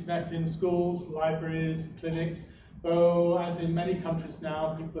there, internet in schools, libraries, clinics, though as in many countries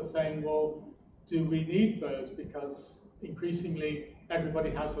now, people are saying, well, do we need those? Because increasingly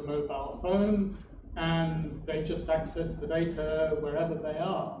everybody has a mobile phone and they just access the data wherever they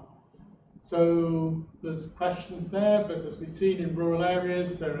are. So there's questions there, but as we've seen in rural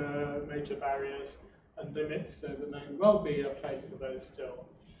areas, there are major barriers and limits, so there may well be a place for those still.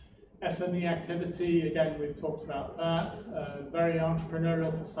 SME activity, again, we've talked about that. Very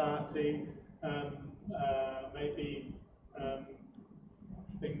entrepreneurial society, maybe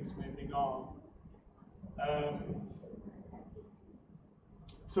things moving on.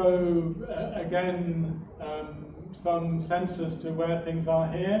 Again, some sense as to where things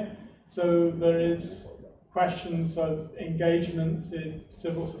are here. So there is questions of engagements in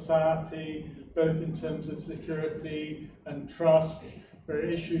civil society, both in terms of security and trust. There are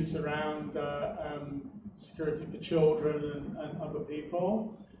issues around security for children and other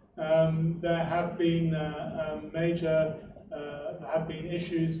people. There have been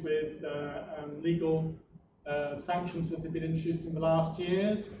issues with legal sanctions that have been introduced in the last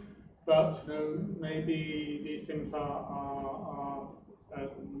years, but maybe these things are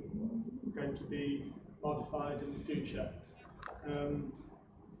going to be modified in the future.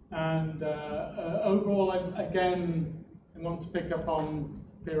 Overall, again, I want to pick up on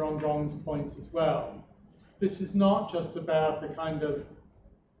Pirongrong's point as well. This is not just about a kind of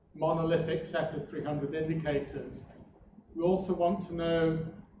monolithic set of 300 indicators. We also want to know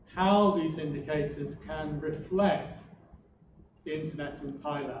how these indicators can reflect the internet in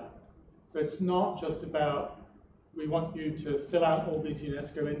Thailand. So it's not just about, we want you to fill out all these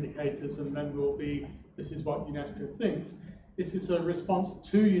UNESCO indicators and then we'll be, this is what UNESCO thinks. This is a response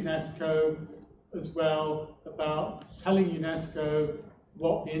to UNESCO as well, about telling UNESCO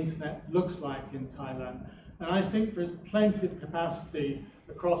what the internet looks like in Thailand. And I think there's plenty of capacity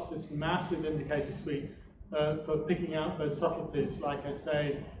across this massive indicator suite for picking out those subtleties, like I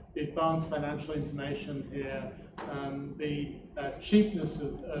say, the advanced financial information here, the cheapness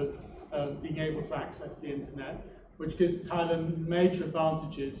of being able to access the internet, which gives Thailand major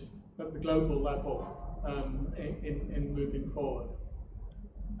advantages at the global level in moving forward.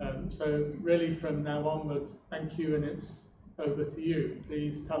 So really from now onwards, thank you, and it's over to you.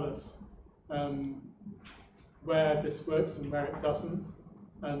 Please tell us where this works and where it doesn't,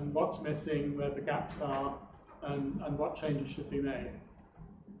 and what's missing, where the gaps are, and what changes should be made.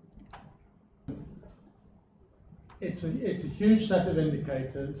 It's a huge set of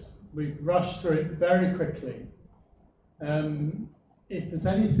indicators. We've rushed through it very quickly. If there's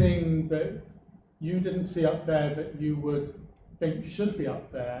anything that you didn't see up there that you would think should be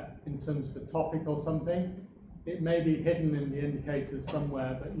up there in terms of a topic or something, it may be hidden in the indicators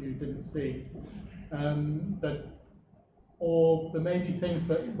somewhere that you didn't see. Or there may be things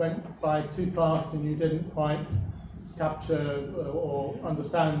that went by too fast and you didn't quite capture or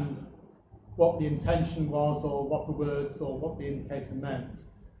understand what the intention was, or what the words or what the indicator meant.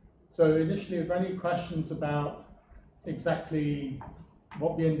 So initially, if there are any questions about exactly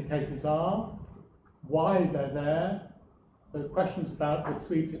what the indicators are, why they're there, so questions about the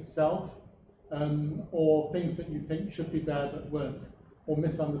suite itself, or things that you think should be there but weren't, or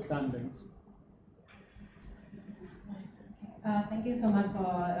misunderstandings. Thank you so much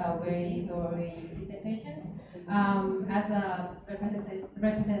for very thorough presentations. As a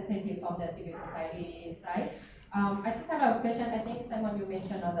representative of the civil society side, I just have a question. I think Simon, you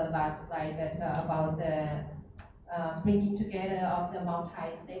mentioned on the last slide that about the bringing together of the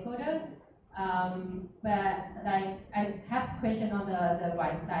multi-stakeholders. But like, I have a question on the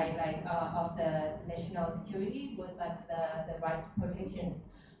right side, like of the national security versus the rights protections.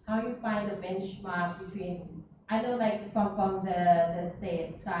 How you find the benchmark between, I know like from the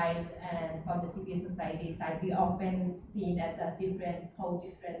state side and from the civil society side, we often seen as a whole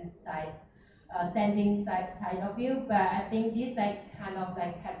different side. sending side of view, but I think this like kind of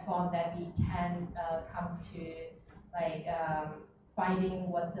like platform that we can come to like finding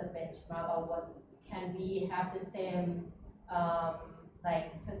what's the benchmark or what can we have the same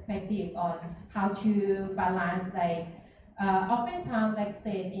like perspective on how to balance like oftentimes like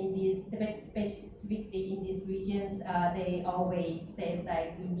state in these specifically in these regions they always say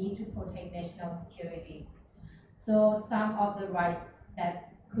like we need to protect national security. So some of the rights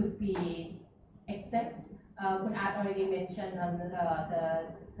that could be exempt, Kun Art already mentioned on the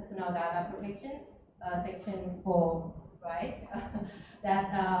personal data protections, section 4, right?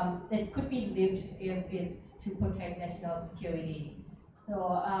 that could be lived if it's to protect national security. So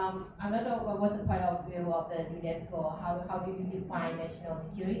I'm not sure what's the point of view of the UNESCO. How do you define national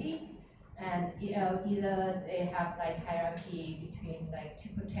security? And either they have like hierarchy between like to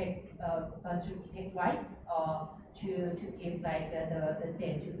protect rights or to give like the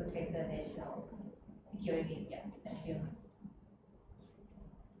same to protect the national security. Yeah, thank you.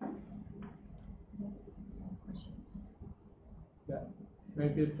 Yeah,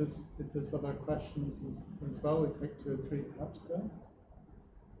 maybe if there's other questions as well, we take 2 or 3 perhaps first.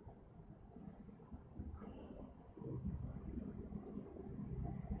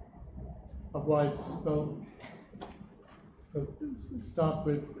 Otherwise, well, start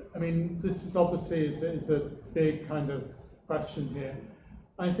with, I mean, this is obviously is a big kind of question here.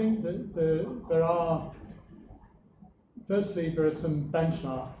 I think that there are, firstly, there are some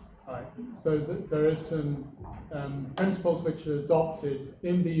benchmarks, right? So that there are some principles which are adopted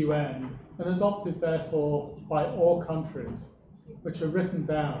in the UN and adopted, therefore, by all countries, which are written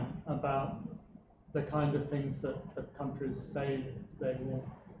down about the kind of things that countries say they will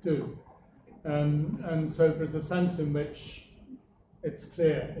do. And so there's a sense in which it's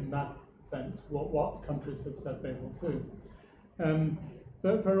clear in that sense what countries have said they will do.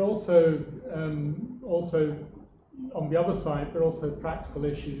 But there are also on the other side, there are also practical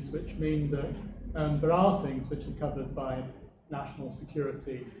issues which mean that there are things which are covered by national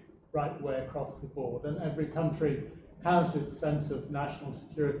security right the way across the board, and every country has its sense of national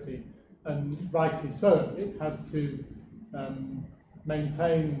security, and rightly so. It has to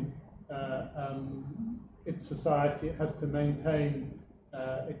maintain its society, it has to maintain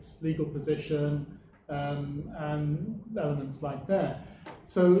its legal position and elements like that.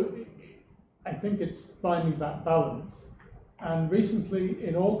 So I think it's finding that balance. And recently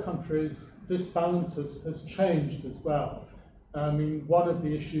in all countries, this balance has changed as well. I mean, one of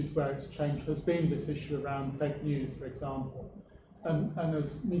the issues where it's changed has been this issue around fake news, for example. And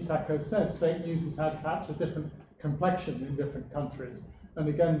as Misako says, fake news has had perhaps a different complexion in different countries. And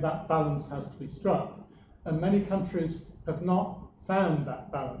again, that balance has to be struck. And many countries have not found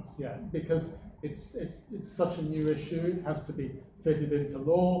that balance yet because it's such a new issue. It has to be fitted into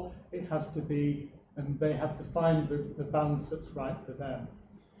law. It has to be, and they have to find the balance that's right for them.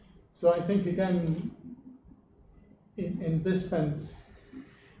 So I think again, in this sense,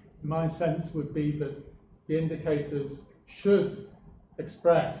 my sense would be that the indicators should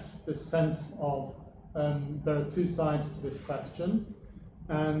express this sense of there are 2 sides to this question,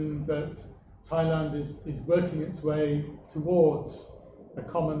 and that Thailand is working its way towards a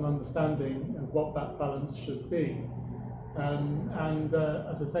common understanding of what that balance should be.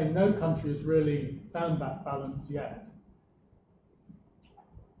 As I say, no country has really found that balance yet.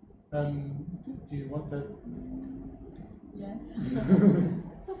 Do you want to? Yes.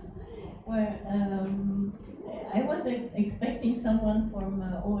 Well, I was expecting someone from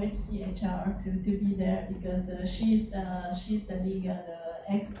OHCHR to be there because she's the legal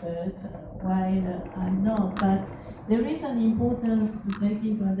expert, while I'm not. But there is an importance to take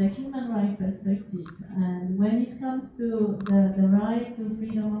into the human rights perspective, and when it comes to the right to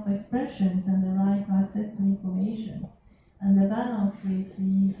freedom of expressions and the right to access to information, and the balance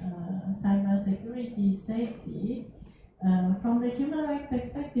between cyber security, safety. From the human rights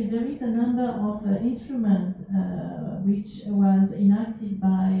perspective, there is a number of instruments which was enacted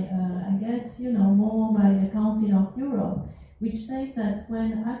by, I guess, more by the Council of Europe, which says that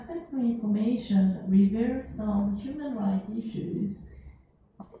when access to information reveals some human rights issues,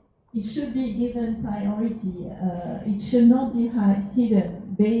 it should be given priority. It should not be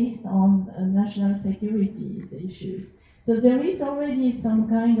hidden based on national security issues. So there is already some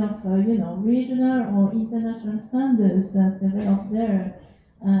kind of, regional or international standards that's developed there,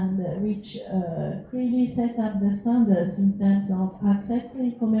 and which clearly set up the standards in terms of access to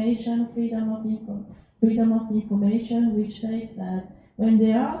information, freedom of information, which says that when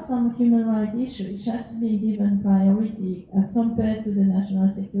there are some human rights issues, it has to be given priority as compared to the national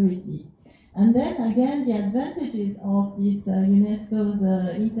security. And then again, the advantages of this UNESCO's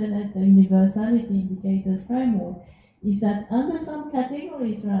Internet Universality Indicators framework is that under some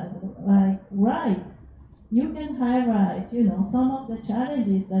categories, like right, you can highlight, some of the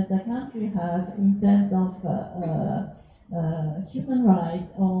challenges that the country have in terms of human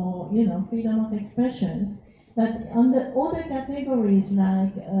rights or, freedom of expressions. But under other categories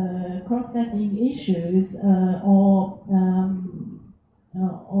like cross-cutting issues or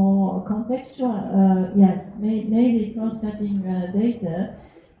contextual, yes, maybe cross-cutting data,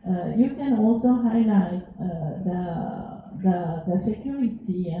 you can also highlight the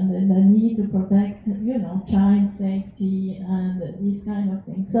security and the need to protect, child safety and these kind of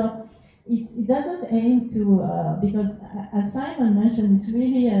things. So it doesn't aim to, because as Simon mentioned, it's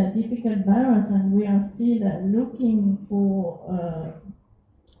really a difficult balance, and we are still looking for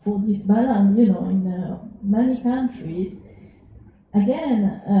this balance, in many countries.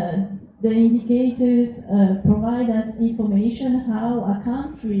 Again, the indicators provide us information how a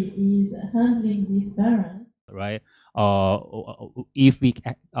country is handling this balance. Right. If we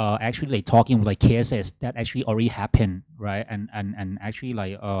actually like talking like cases that actually already happened, right, and actually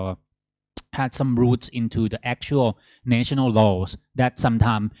like had some roots into the actual national laws that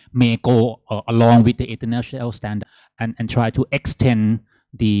sometimes may go along with the international standard and try to extend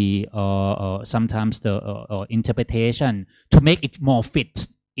the sometimes the interpretation to make it more fit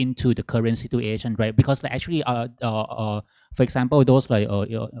into the current situation, right? Because like actually for example, those like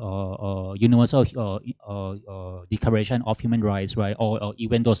universal declaration of human rights, right, or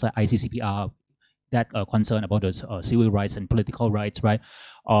even those ICCPR that concern about the civil rights and political rights, right,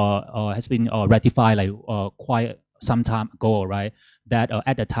 has been ratified like quite some time ago, right? That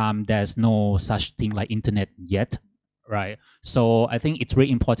at the time there's no such thing like internet yet, right? So I think it's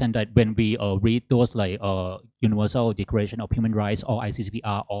really important that when we read those like Universal Declaration of Human Rights or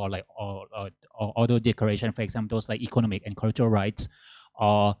ICCPR or like or other declaration, for example, those like economic and cultural rights,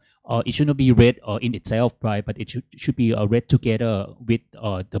 it shouldn't be read in itself, right? But it should be read together with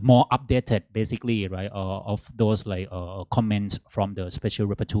the more updated, basically, right, of those like comments from the special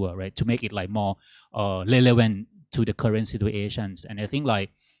rapporteur, right, to make it like more relevant to the current situations. And I think like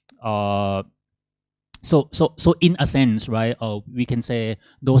so in a sense, right, we can say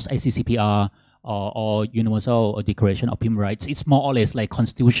those ICCPR or Universal Declaration of Human Rights, it's more or less like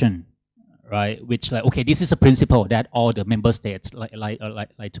constitution, right? Which like, okay, this is a principle that all the member states like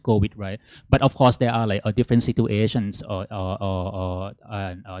to go with, right? But of course, there are like different situations that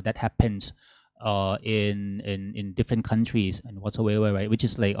happens in different countries and whatsoever, right? Which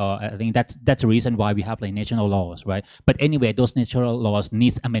is like I think that's the reason why we have like national laws, right? But anyway, those national laws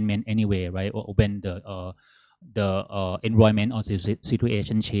needs amendment anyway, right? When the environment or the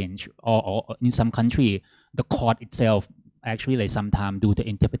situation change, or in some country, the court itself actually like sometimes do the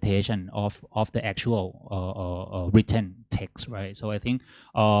interpretation of the actual written text, right? So I think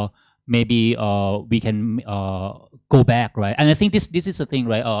maybe we can go back, right? And I think this is the thing,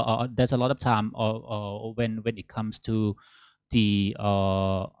 right? There's a lot of time when it comes to the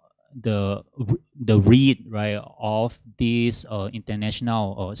read, right, of these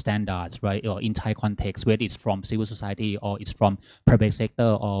international standards, right, or in Thai context, whether it's from civil society or it's from private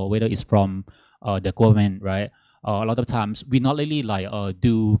sector or whether it's from the government, right? A lot of times we not really like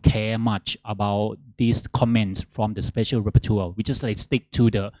do care much about these comments from the special rapporteur. We just like stick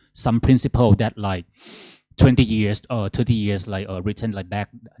to the some principle that like 20 years or 30 years like written like back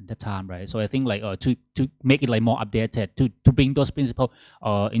at the time, right? So I think like to make it like more updated, to bring those principles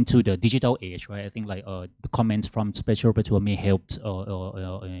into the digital age, right? I think like the comments from special rapporteur may help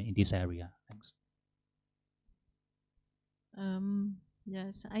in this area. Thanks.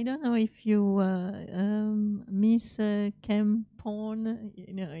 Yes, I don't know if you, Miss Kempon,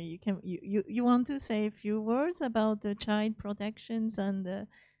 you want to say a few words about the child protections and the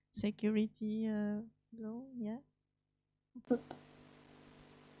security law, yeah?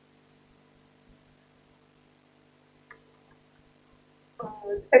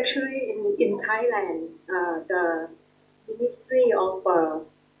 Actually, in Thailand, the Ministry of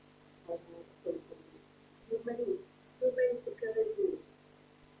Human Security,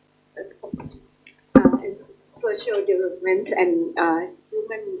 and Social Development and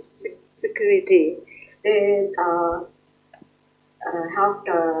Human Security, they have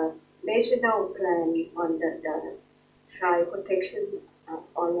the national plan on the child protection,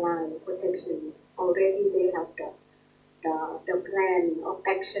 online protection. Already they have the plan of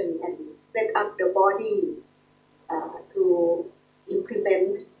action and set up the body to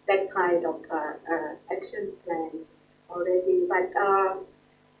implement that kind of action plan already. But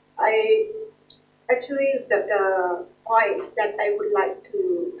I Actually, the points that I would like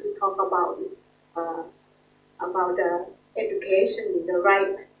to talk about is about the education, the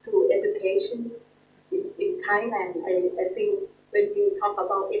right to education in Thailand. I think when we talk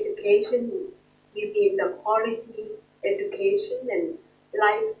about education, we mean the quality education and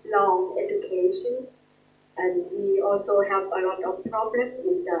lifelong education. And we also have a lot of problems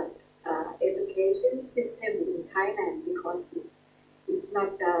with the education system in Thailand because it's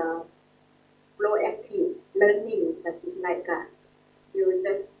not proactive learning, but it's like you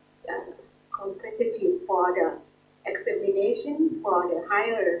just competitive for the examination for the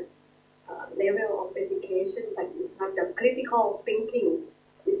higher level of education, but it's not the critical thinking.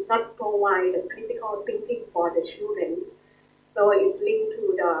 It's not provide the critical thinking for the children. So it's linked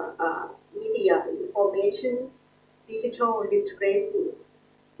to the media information, digital literacy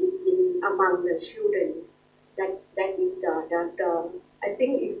among the children. That is the I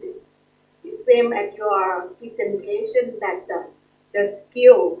think it's same as your presentation that the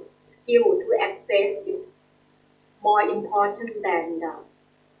skill to access is more important than the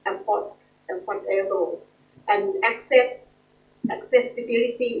affordable. And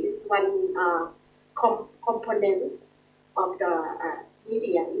accessibility is one component of the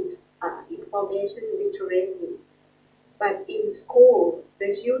media information literacy. But in school,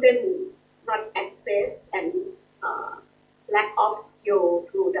 the children not access and lack of skill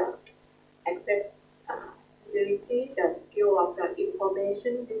to the accessibility, the skill of the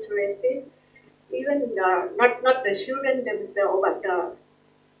information literacy. Even not the children themselves, but the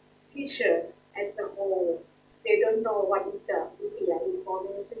teacher as a whole, they don't know what is the media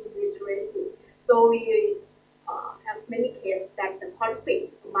information literacy. So we have many cases that the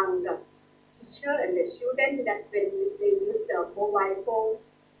conflict among the teacher and the student that when they use the mobile phone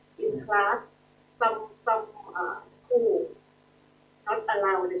in class, some school not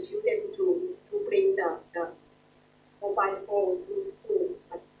allow the student to bring the mobile phone to school,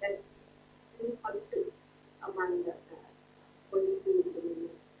 but that's conflict among the policy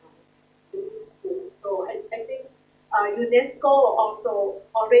in school. So I think UNESCO also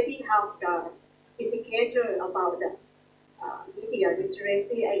already have the indicator about the media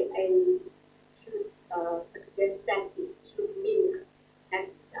literacy. I should suggest that it should link that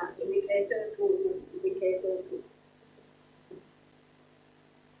indicator to this indicator too.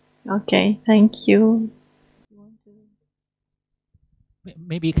 Okay, thank you.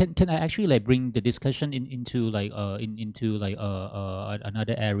 Maybe can I actually like bring the discussion into like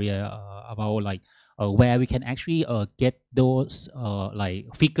another area about like where we can actually get those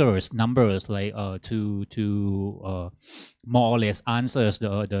like figures, numbers, like to more or less answers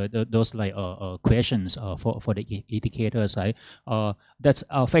those like questions for the indicators, right? That's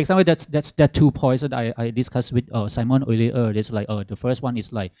for example, that's 2 points that I discussed with Simon earlier. It's like the first one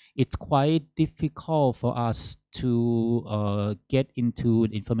is like it's quite difficult for us to get into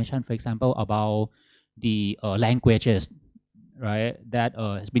information, for example, about the languages, right, that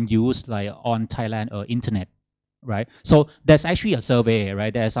has been used like on Thailand internet, right? So there's actually a survey,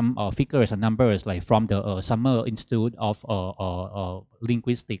 right? There are some figures and numbers like from the Summer Institute of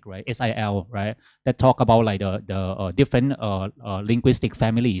Linguistic, right? SIL, right? That talk about like the different linguistic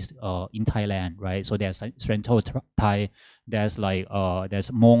families in Thailand, right? So there's Central Thai, there's like there's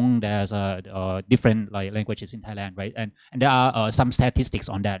Hmong, there's different like languages in Thailand, right? And there are some statistics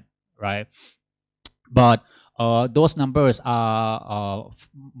on that, right? But those numbers are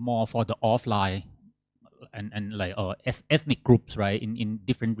more for the offline and like ethnic groups, right, in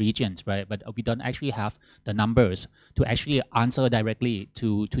different regions, right? But we don't actually have the numbers to actually answer directly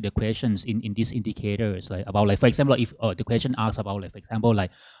to the questions in these indicators, like about like, for example, if the question asks about like, for example,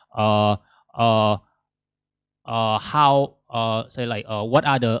 like how say like what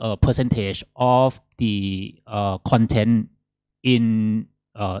are the percentage of the content in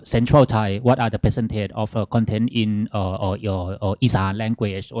Central Thai, what are the percentage of content in your Isan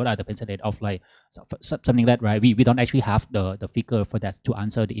language, what are the percentage of like something like that, right? We don't actually have the figure for that to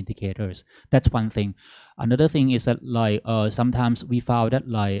answer the indicators. That's one thing. Another thing is that like sometimes we found that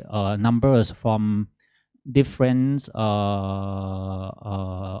like numbers from different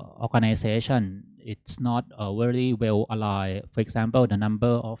organization, it's not very well aligned. For example, the number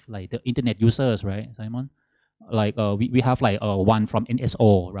of like the internet users, right, Simon? Like we have like one from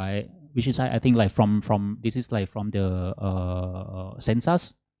NSO, right, which is I think like from this is like from the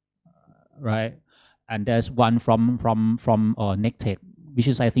census, right? And there's one from Netizen, which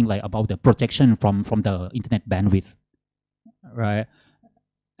is I think like about the projection from the internet bandwidth, right?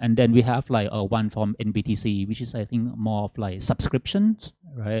 And then we have like one from NBTC, which is I think more of like subscriptions,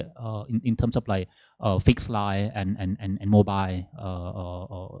 right? In terms of like fixed line and mobile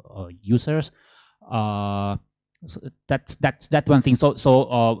users. so that's one thing. It's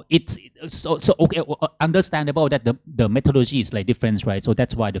okay, understandable that the methodology is like different, right? So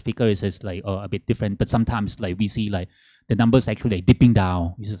that's why the figure is like a bit different. But sometimes like we see like the numbers actually like dipping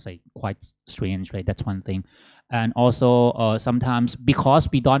down, which is like quite strange, right? That's one thing. And also sometimes because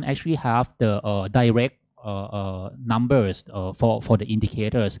we don't actually have the direct numbers for the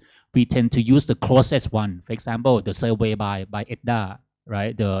indicators, we tend to use the closest one. For example, the survey by EDDA,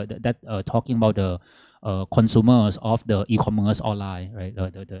 right? That talking about the consumers of the e-commerce online, right?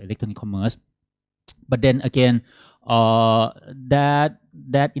 The electronic commerce. But then again, that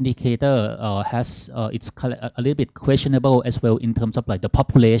indicator has it's a little bit questionable as well in terms of like the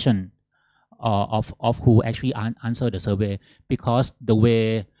population of who actually answer the survey, because the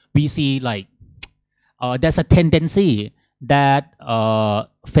way we see like there's a tendency that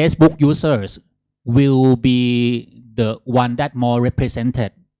Facebook users will be the one that more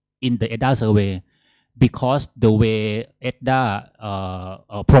represented in the EDDA survey, because the way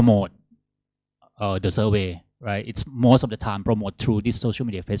EDDA promote the survey, right? It's most of the time promote through this social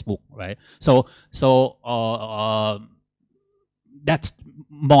media, Facebook, right? So that's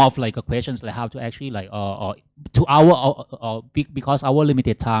more of like a questions like how to actually like to our because our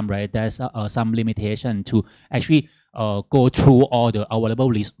limited time, right? There's some limitation to actually go through all the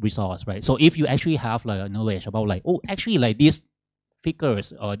available resource, right? So if you actually have like a knowledge about like, oh, actually like these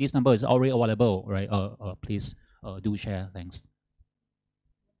figures or this number is already available, right? Please do share. Thanks.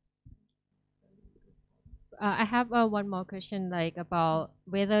 I have one more question, like about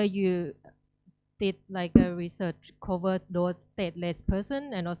whether you did like a research cover those stateless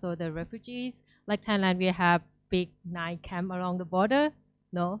person and also the refugees. Like Thailand, we have big 9 camp along the border.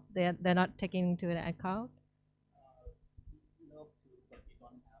 No, they're not taking into the account.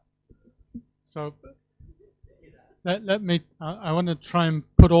 So let me, I want to try and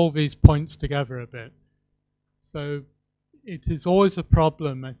put all these points together a bit. So it is always a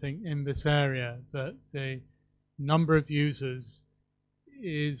problem, I think, in this area that the number of users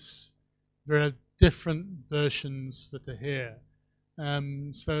is, there are different versions that are here.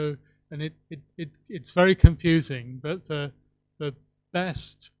 So, and it's very confusing, but the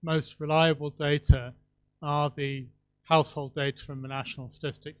best, most reliable data are the household data from the National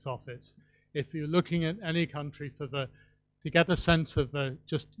Statistics Office. If you're looking at any country for to get a sense of the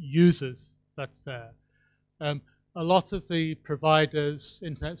just users that's there. A lot of the providers,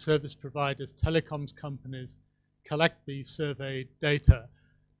 internet service providers, telecoms companies collect these survey data,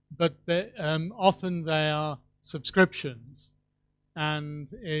 but often they are subscriptions. And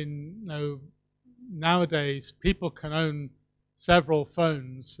nowadays, people can own several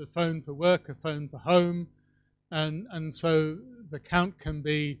phones, a phone for work, a phone for home, and so the count can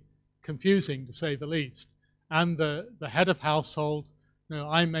be confusing, to say the least. And the head of household,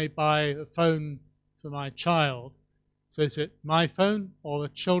 I may buy a phone for my child. So is it my phone or the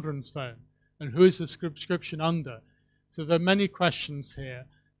children's phone? And who is the subscription under? So there are many questions here.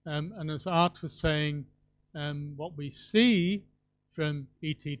 And as Art was saying, what we see from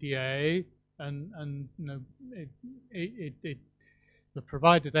ETDA and the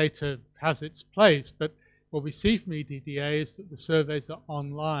provider data has its place, but what we see from ETDA is that the surveys are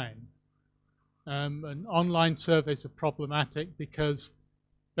online. And online surveys are problematic because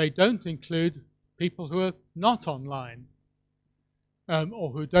they don't include people who are not online, or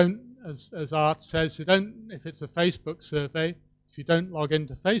who don't, as Art says, if it's a Facebook survey, if you don't log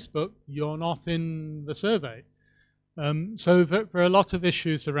into Facebook, you're not in the survey. So there are a lot of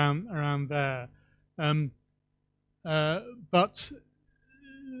issues around there. But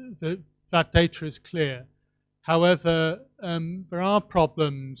that data is clear. However, there are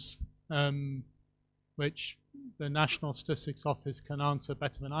problems which the National Statistics Office can answer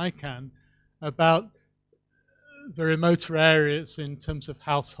better than I can about the remoter areas in terms of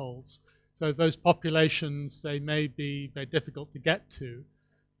households. So those populations, they may be very difficult to get to.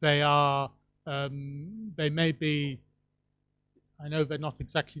 They may be, I know they're not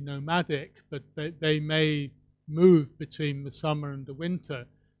exactly nomadic, but they may move between the summer and the winter.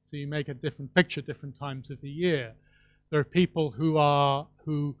 So you make a different picture different times of the year. There are people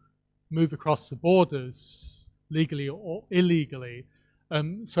who move across the borders legally or illegally.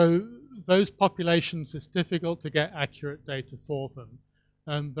 So those populations, it's difficult to get accurate data for them.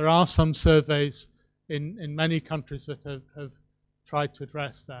 There are some surveys in many countries that have tried to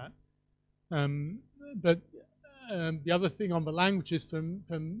address that. But the other thing on the languages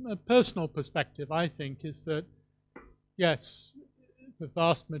from a personal perspective, I think, is that, yes, the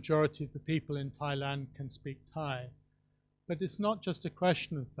vast majority of the people in Thailand can speak Thai. But it's not just a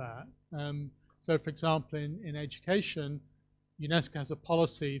question of that. So, for example, in education, UNESCO has a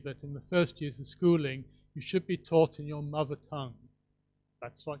policy that in the first years of schooling, you should be taught in your mother tongue.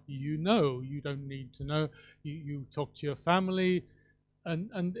 That's what you know. You don't need to know. You talk to your family.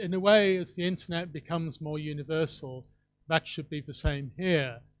 And in a way, as the internet becomes more universal, that should be the same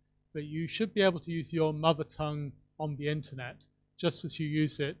here. But you should be able to use your mother tongue on the internet, just as you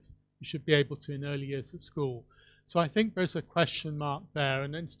use it, you should be able to in early years at school. So I think there's a question mark there,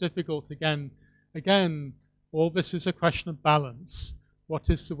 and it's difficult again, all this is a question of balance. What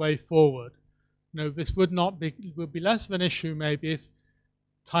is the way forward? You know, this would be less of an issue maybe if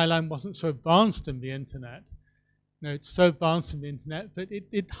Thailand wasn't so advanced in the internet. You know, it's so advanced in the internet that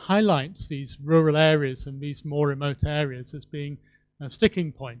it highlights these rural areas and these more remote areas as being a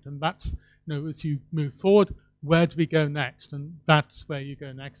sticking point. And that's, you know, as you move forward, where do we go next? And that's where you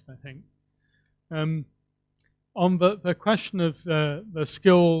go next, I think. On the question of the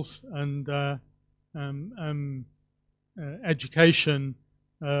skills and education,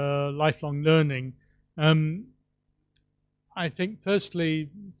 lifelong learning, I think firstly,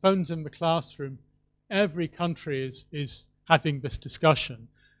 phones in the classroom, every country is having this discussion.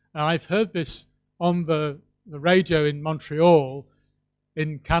 I've heard this on the radio in Montreal,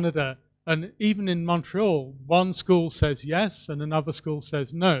 in Canada, and even in Montreal, one school says yes and another school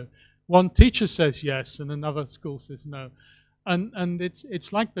says no. One teacher says yes and another school says no. And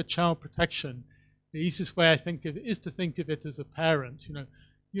it's like the child protection. The easiest way I think of it is to think of it as a parent. You know,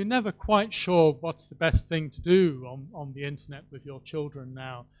 you're never quite sure what's the best thing to do on the internet with your children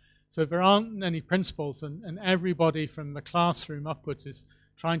now. So there aren't any principles, and everybody from the classroom upwards is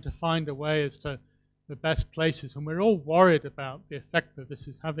trying to find a way as to the best places, and we're all worried about the effect that this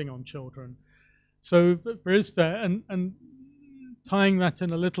is having on children. So there is that, and tying that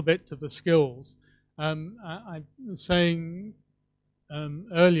in a little bit to the skills, I was saying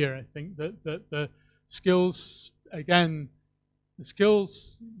earlier, I think, that the skills, again, the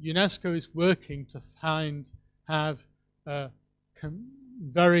skills, UNESCO is working to have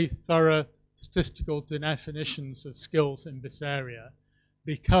very thorough statistical definitions of skills in this area,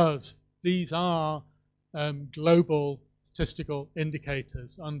 because these are global statistical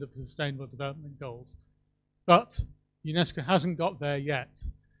indicators under the Sustainable Development Goals. But UNESCO hasn't got there yet.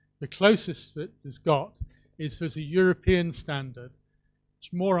 The closest that it's got is there's a European standard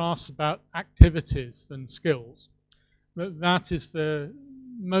which more asks about activities than skills. But that is the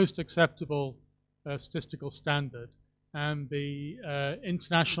most acceptable statistical standard. And the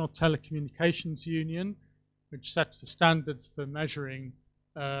International Telecommunications Union, which sets the standards for measuring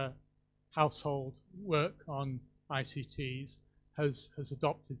household work on ICTs, has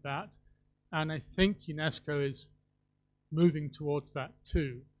adopted that. And I think UNESCO is moving towards that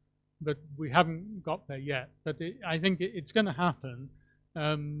too. But we haven't got there yet. But I think it's going to happen.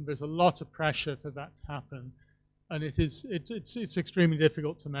 There's a lot of pressure for that to happen. And it's extremely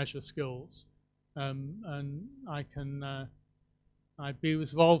difficult to measure skills. And I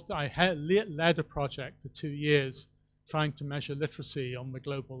was involved, I led a project for 2 years trying to measure literacy on the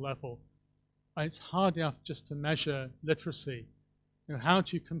global level. It's hard enough just to measure literacy. You know, how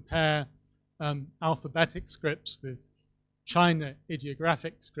do you compare alphabetic scripts with China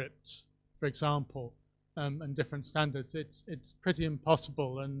ideographic scripts, for example, and different standards? It's pretty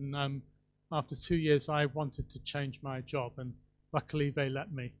impossible, and after 2 years I wanted to change my job, and luckily they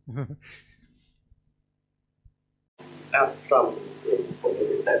let me. From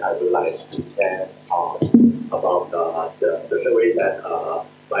information that I would like to share about the survey that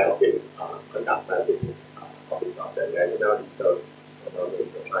my office conducted with Office of the National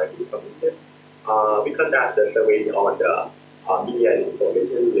Universality Commission. We conduct the survey on the media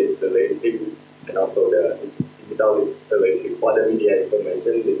information literacy and also the digital literacy. For the media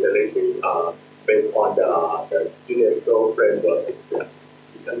information literacy, based on the UNESCO framework, we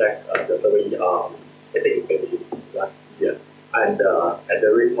conduct the survey. I think maybe last year, and the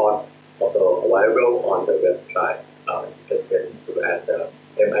report also available on the website. You can get to at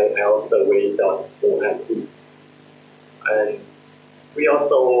milsurvey.org. And we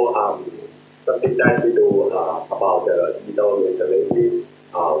also something that we do about the digital literacy.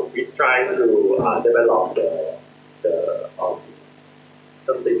 We try to develop the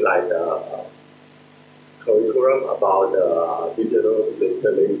something like the curriculum about the digital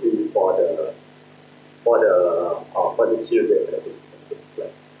literacy for the children.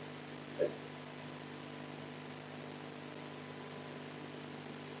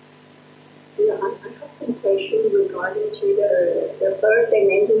 Yeah, I have some questions regarding to the first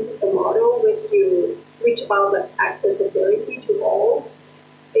dimensions of the model, which about the accessibility to all.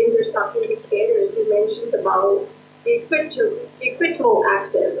 In the sub-indicators, you mentioned about equitable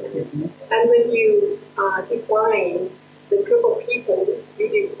access, and when you define the group of people you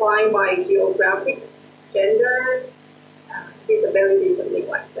define by geographic, gender, disability, something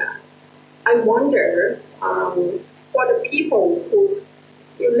like that. I wonder for the people who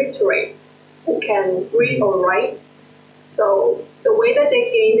illiterate, who can read or write, so the way that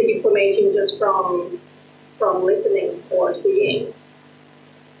they gain the information just from listening or seeing.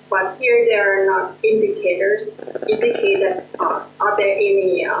 But here there are not indicators indicate that are there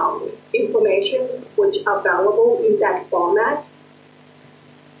any information which are available in that format?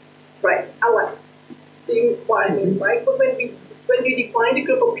 Right, Alex, do you what I mean, right? But when you define the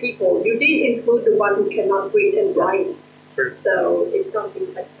group of people, you did include the one who cannot read and write. Sure. So it's not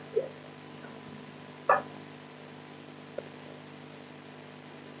being tested yet.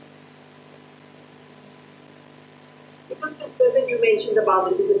 Because when you mentioned about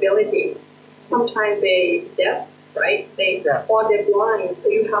the disability, sometimes they deaf, right? Or they're blind, so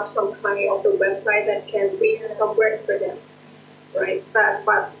you have some kind of the website that can read some words for them, right?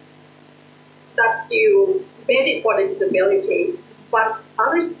 But that's you made it for the disability. But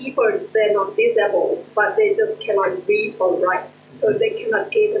other people, they're not disabled, but they just cannot read or write, so they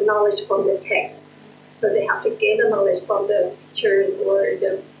cannot gain the knowledge from the text. So they have to gain the knowledge from the pictures or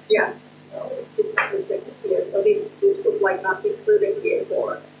the So it's not reflected here. So this would like not included here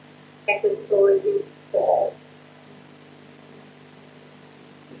for accessibility for all.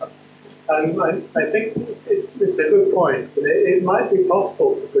 I think it's a good point. It might be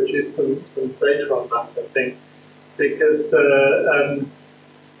possible to produce some data on that, I think, because I'm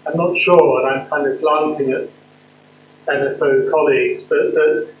not sure, and I'm kind of glancing at NSO colleagues, but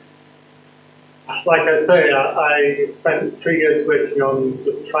like I say, I spent 3 years working on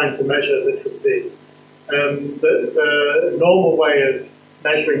just trying to measure literacy. The normal way of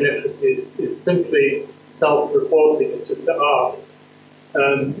measuring literacy is simply self-reporting, it's just to ask.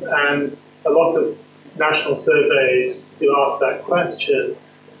 And a lot of national surveys do ask that question,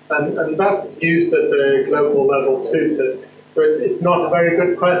 and that's used at the global level too. So it's not a very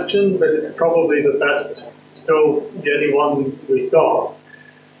good question, but it's probably the best, still the only one we've got.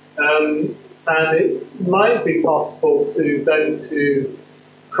 And it might be possible to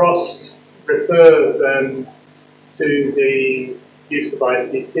cross-refer them to the use of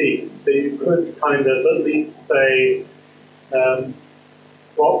ICT. So you could kind of at least say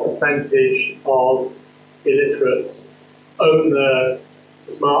what percentage of illiterates own a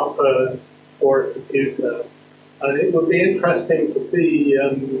smartphone or a computer. And it would be interesting to see, a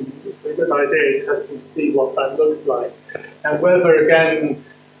good idea, interesting to see what that looks like. And whether, again,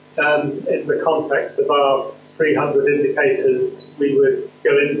 in the context of our 300 indicators, we would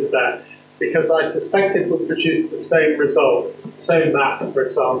go into that. Because I suspect it would produce the same result, same map, for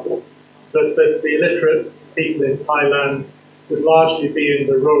example. That the illiterate people in Thailand would largely be in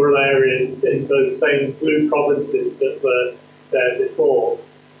the rural areas in those same blue provinces that were there before.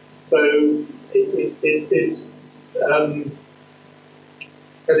 So it's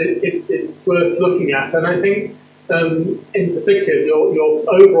worth looking at, and I think in particular your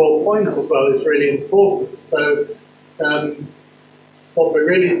overall point as well is really important. So what we're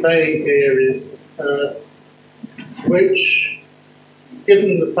really saying here is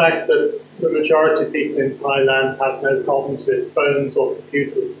given the fact that the majority of people in Thailand have no problems with phones or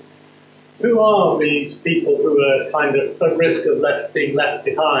computers, who are these people who are kind of at risk of being left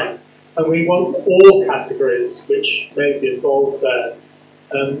behind? And we want all categories which may be involved there.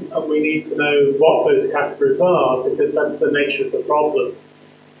 And we need to know what those categories are, because that's the nature of the problem.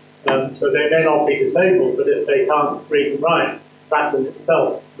 So they may not be disabled, but if they can't read and write, that in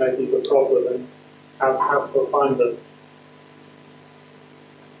itself may be the problem, and how to find them.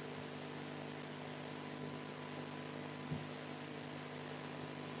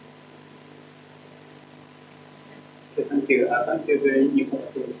 Okay, thank you. Thank you very much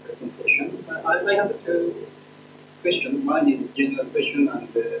for the presentation. I have two questions. One is general question,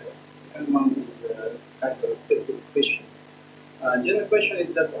 and the second one is kind of a specific question. General question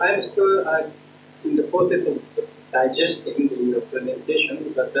is that I'm still in the process of digesting the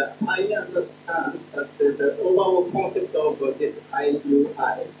presentation, but I understand that the overall concept of this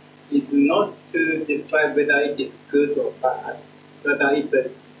IUI is not to describe whether it is good or bad, but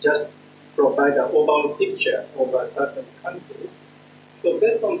it just provide an overall picture of a certain country. So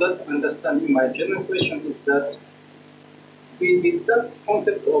based on that understanding, my general question is that with that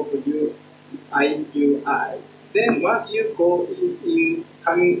concept of IUI, then once you go in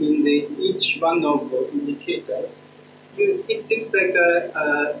coming in each one of the indicators, it seems like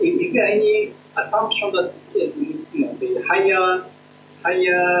is there any assumption that the higher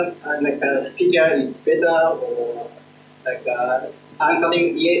like a figure is better, or like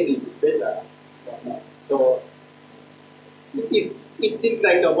answering yes is better or not? So it seems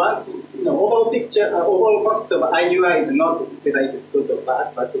like once, overall picture, overall concept of IUI is not related to good or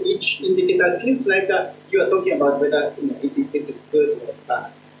bad, but each indicator seems like you are talking about whether it is good or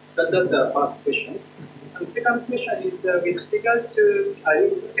bad. That's the first question. And the second question is with regard to,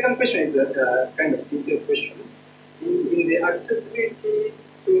 second question is a kind of detailed question. In the accessibility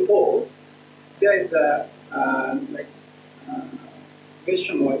to all, there is a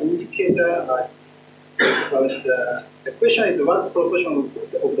question or indicator about the question is what proportion of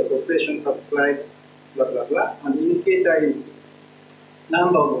the population subscribes, blah blah blah, and the indicator is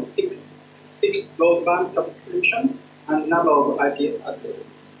number of fixed broadband subscription and number of IP addresses.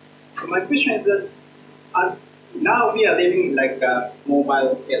 So my question is that now we are living like a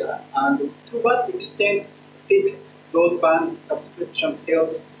mobile era, and to what extent fixed broadband subscription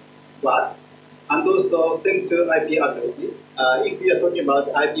tells what, and also same to IP addresses. If we are talking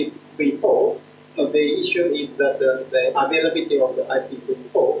about IPv4, the issue is that the availability of the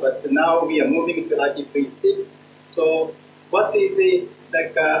IPv4, but now we are moving to IPv6. So what is the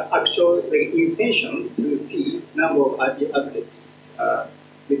actual intention to see number of IP addresses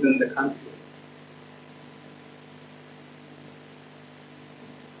within the country?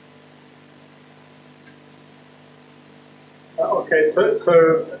 Okay,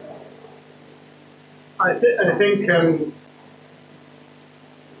 so I think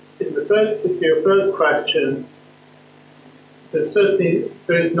to your first question, there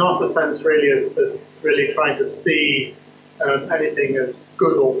is not a sense really of really trying to see anything as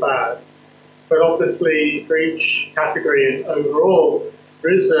good or bad. But obviously, for each category and overall,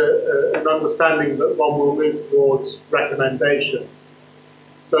 there is an understanding that one will move towards recommendations.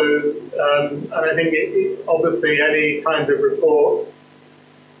 So, and I think obviously any kind of report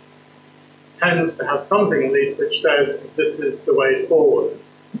tends to have something at least which says this is the way forward.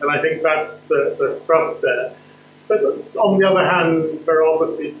 And I think that's the thrust there. But on the other hand, there are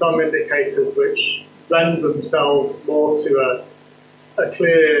obviously some indicators which lend themselves more to a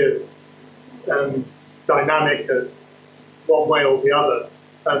clear dynamic of one way or the other.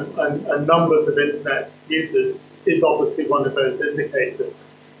 And numbers of internet users is obviously one of those indicators.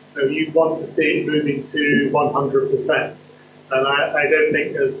 So you want to see it moving to 100%. And I don't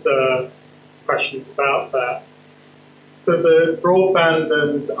think there's questions about that. For the broadband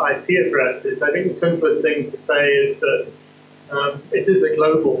and IP addresses, I think the simplest thing to say is that it is a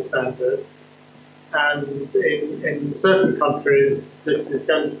global standard. And in certain countries, this is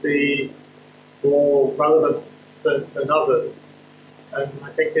going to be more relevant than others. And I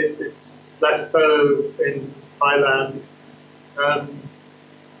think it's less so in Thailand.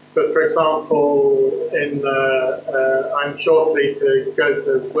 But for example, I'm shortly to go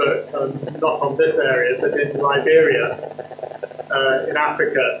to work, not on this area, but in Liberia, in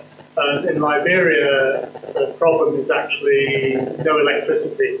Africa. In Liberia, the problem is actually no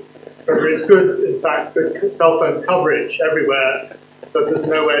electricity. So there is good, in fact, good cell phone coverage everywhere, but there's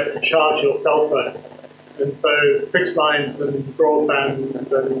nowhere to charge your cell phone. And so fixed lines and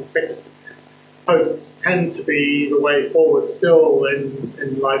broadband and fixed posts tend to be the way forward still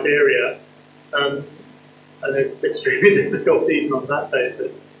in Liberia, and it's extremely difficult even on that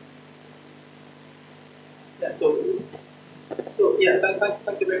basis. Yeah, so yeah,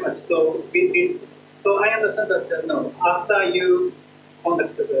 thank you very much. So so I understand that after you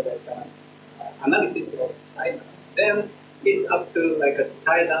conducted the analysis of Thailand, then it's up to a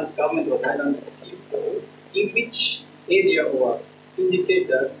Thailand government or Thailand people in which area or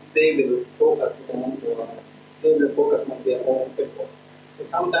indicators they will focus on, or they will focus on their own effort. So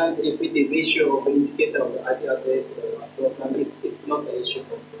sometimes if it is issue of indicator of the IP address or program, it's not an issue.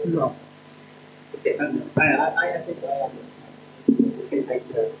 No. Okay, I think I understand.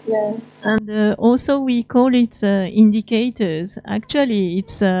 Yeah, and also we call it indicators. Actually,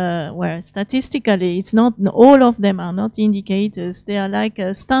 it's well, statistically, it's not all of them are not indicators. They are like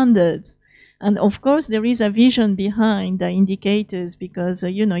standards. And of course, there is a vision behind the indicators because,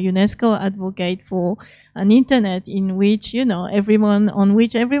 UNESCO advocate for an internet in which,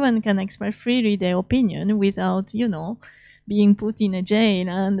 everyone can express freely their opinion without, being put in a jail.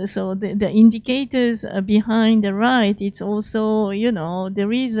 And so the indicators behind the right, it's also,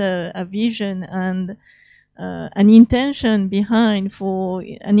 there is a vision and an intention behind for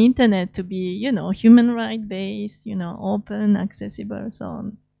an internet to be, human right based, open, accessible, so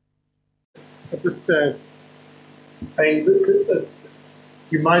on. Just saying that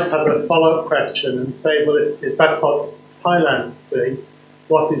you might have a follow-up question and say, well, if that's what Thailand's doing,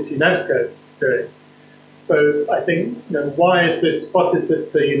 what is UNESCO doing? So I think, what is this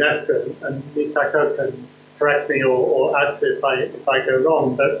to UNESCO? And Misako can correct me or add to if I go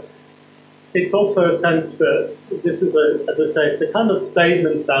wrong, but it's also a sense that this is, as I say, it's a kind of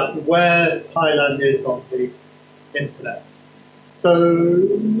statement that where Thailand is on the internet.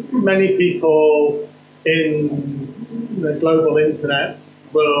 So many people in the global internet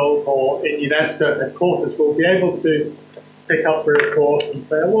will, or in UNESCO headquarters, will be able to pick up the report and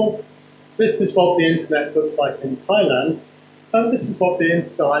say, well, this is what the internet looks like in Thailand. And this is what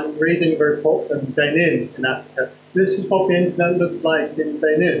I'm reading the report from Benin in Africa. This is what the internet looks like in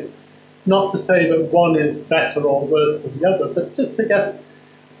Benin. Not to say that one is better or worse than the other, but just to get,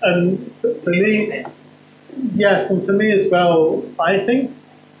 and for me, yes, and for me as well, I think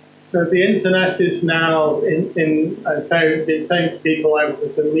that the internet is now I've been saying to people, I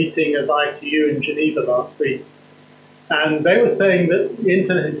was at a meeting of ITU in Geneva last week, and they were saying that the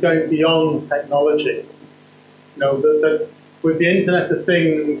internet is going beyond technology. You know, that with the Internet of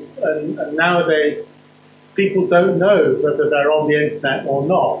Things, and nowadays, people don't know whether they're on the internet or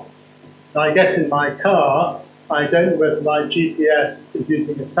not. I get in my car, I don't know whether my GPS is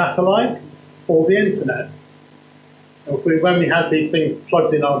using a satellite or the internet. When we have these things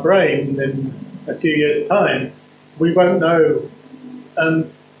plugged in our brain in a few years' time, we won't know.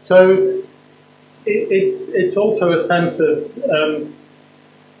 So it's also a sense of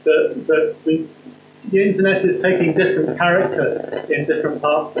that the internet is taking different character in different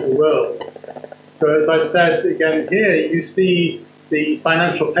parts of the world. So as I've said again here, you see the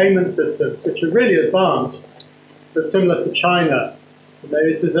financial payment systems, which are really advanced, but similar to China.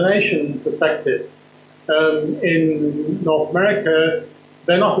 This is an Asian perspective. In North America,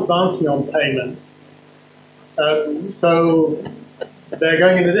 they're not advancing on payment. So they're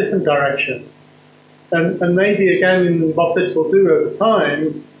going in a different direction. And maybe again, what this will do over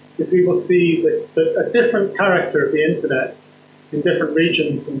time is we will see a different character of the internet in different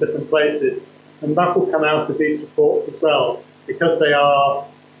regions and different places. And that will come out of these reports as well, because they are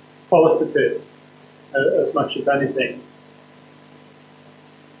qualitative as much as anything.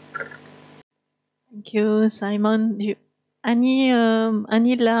 Thank you, Simon.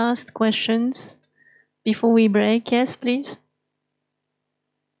 Any last questions before we break? Yes, please.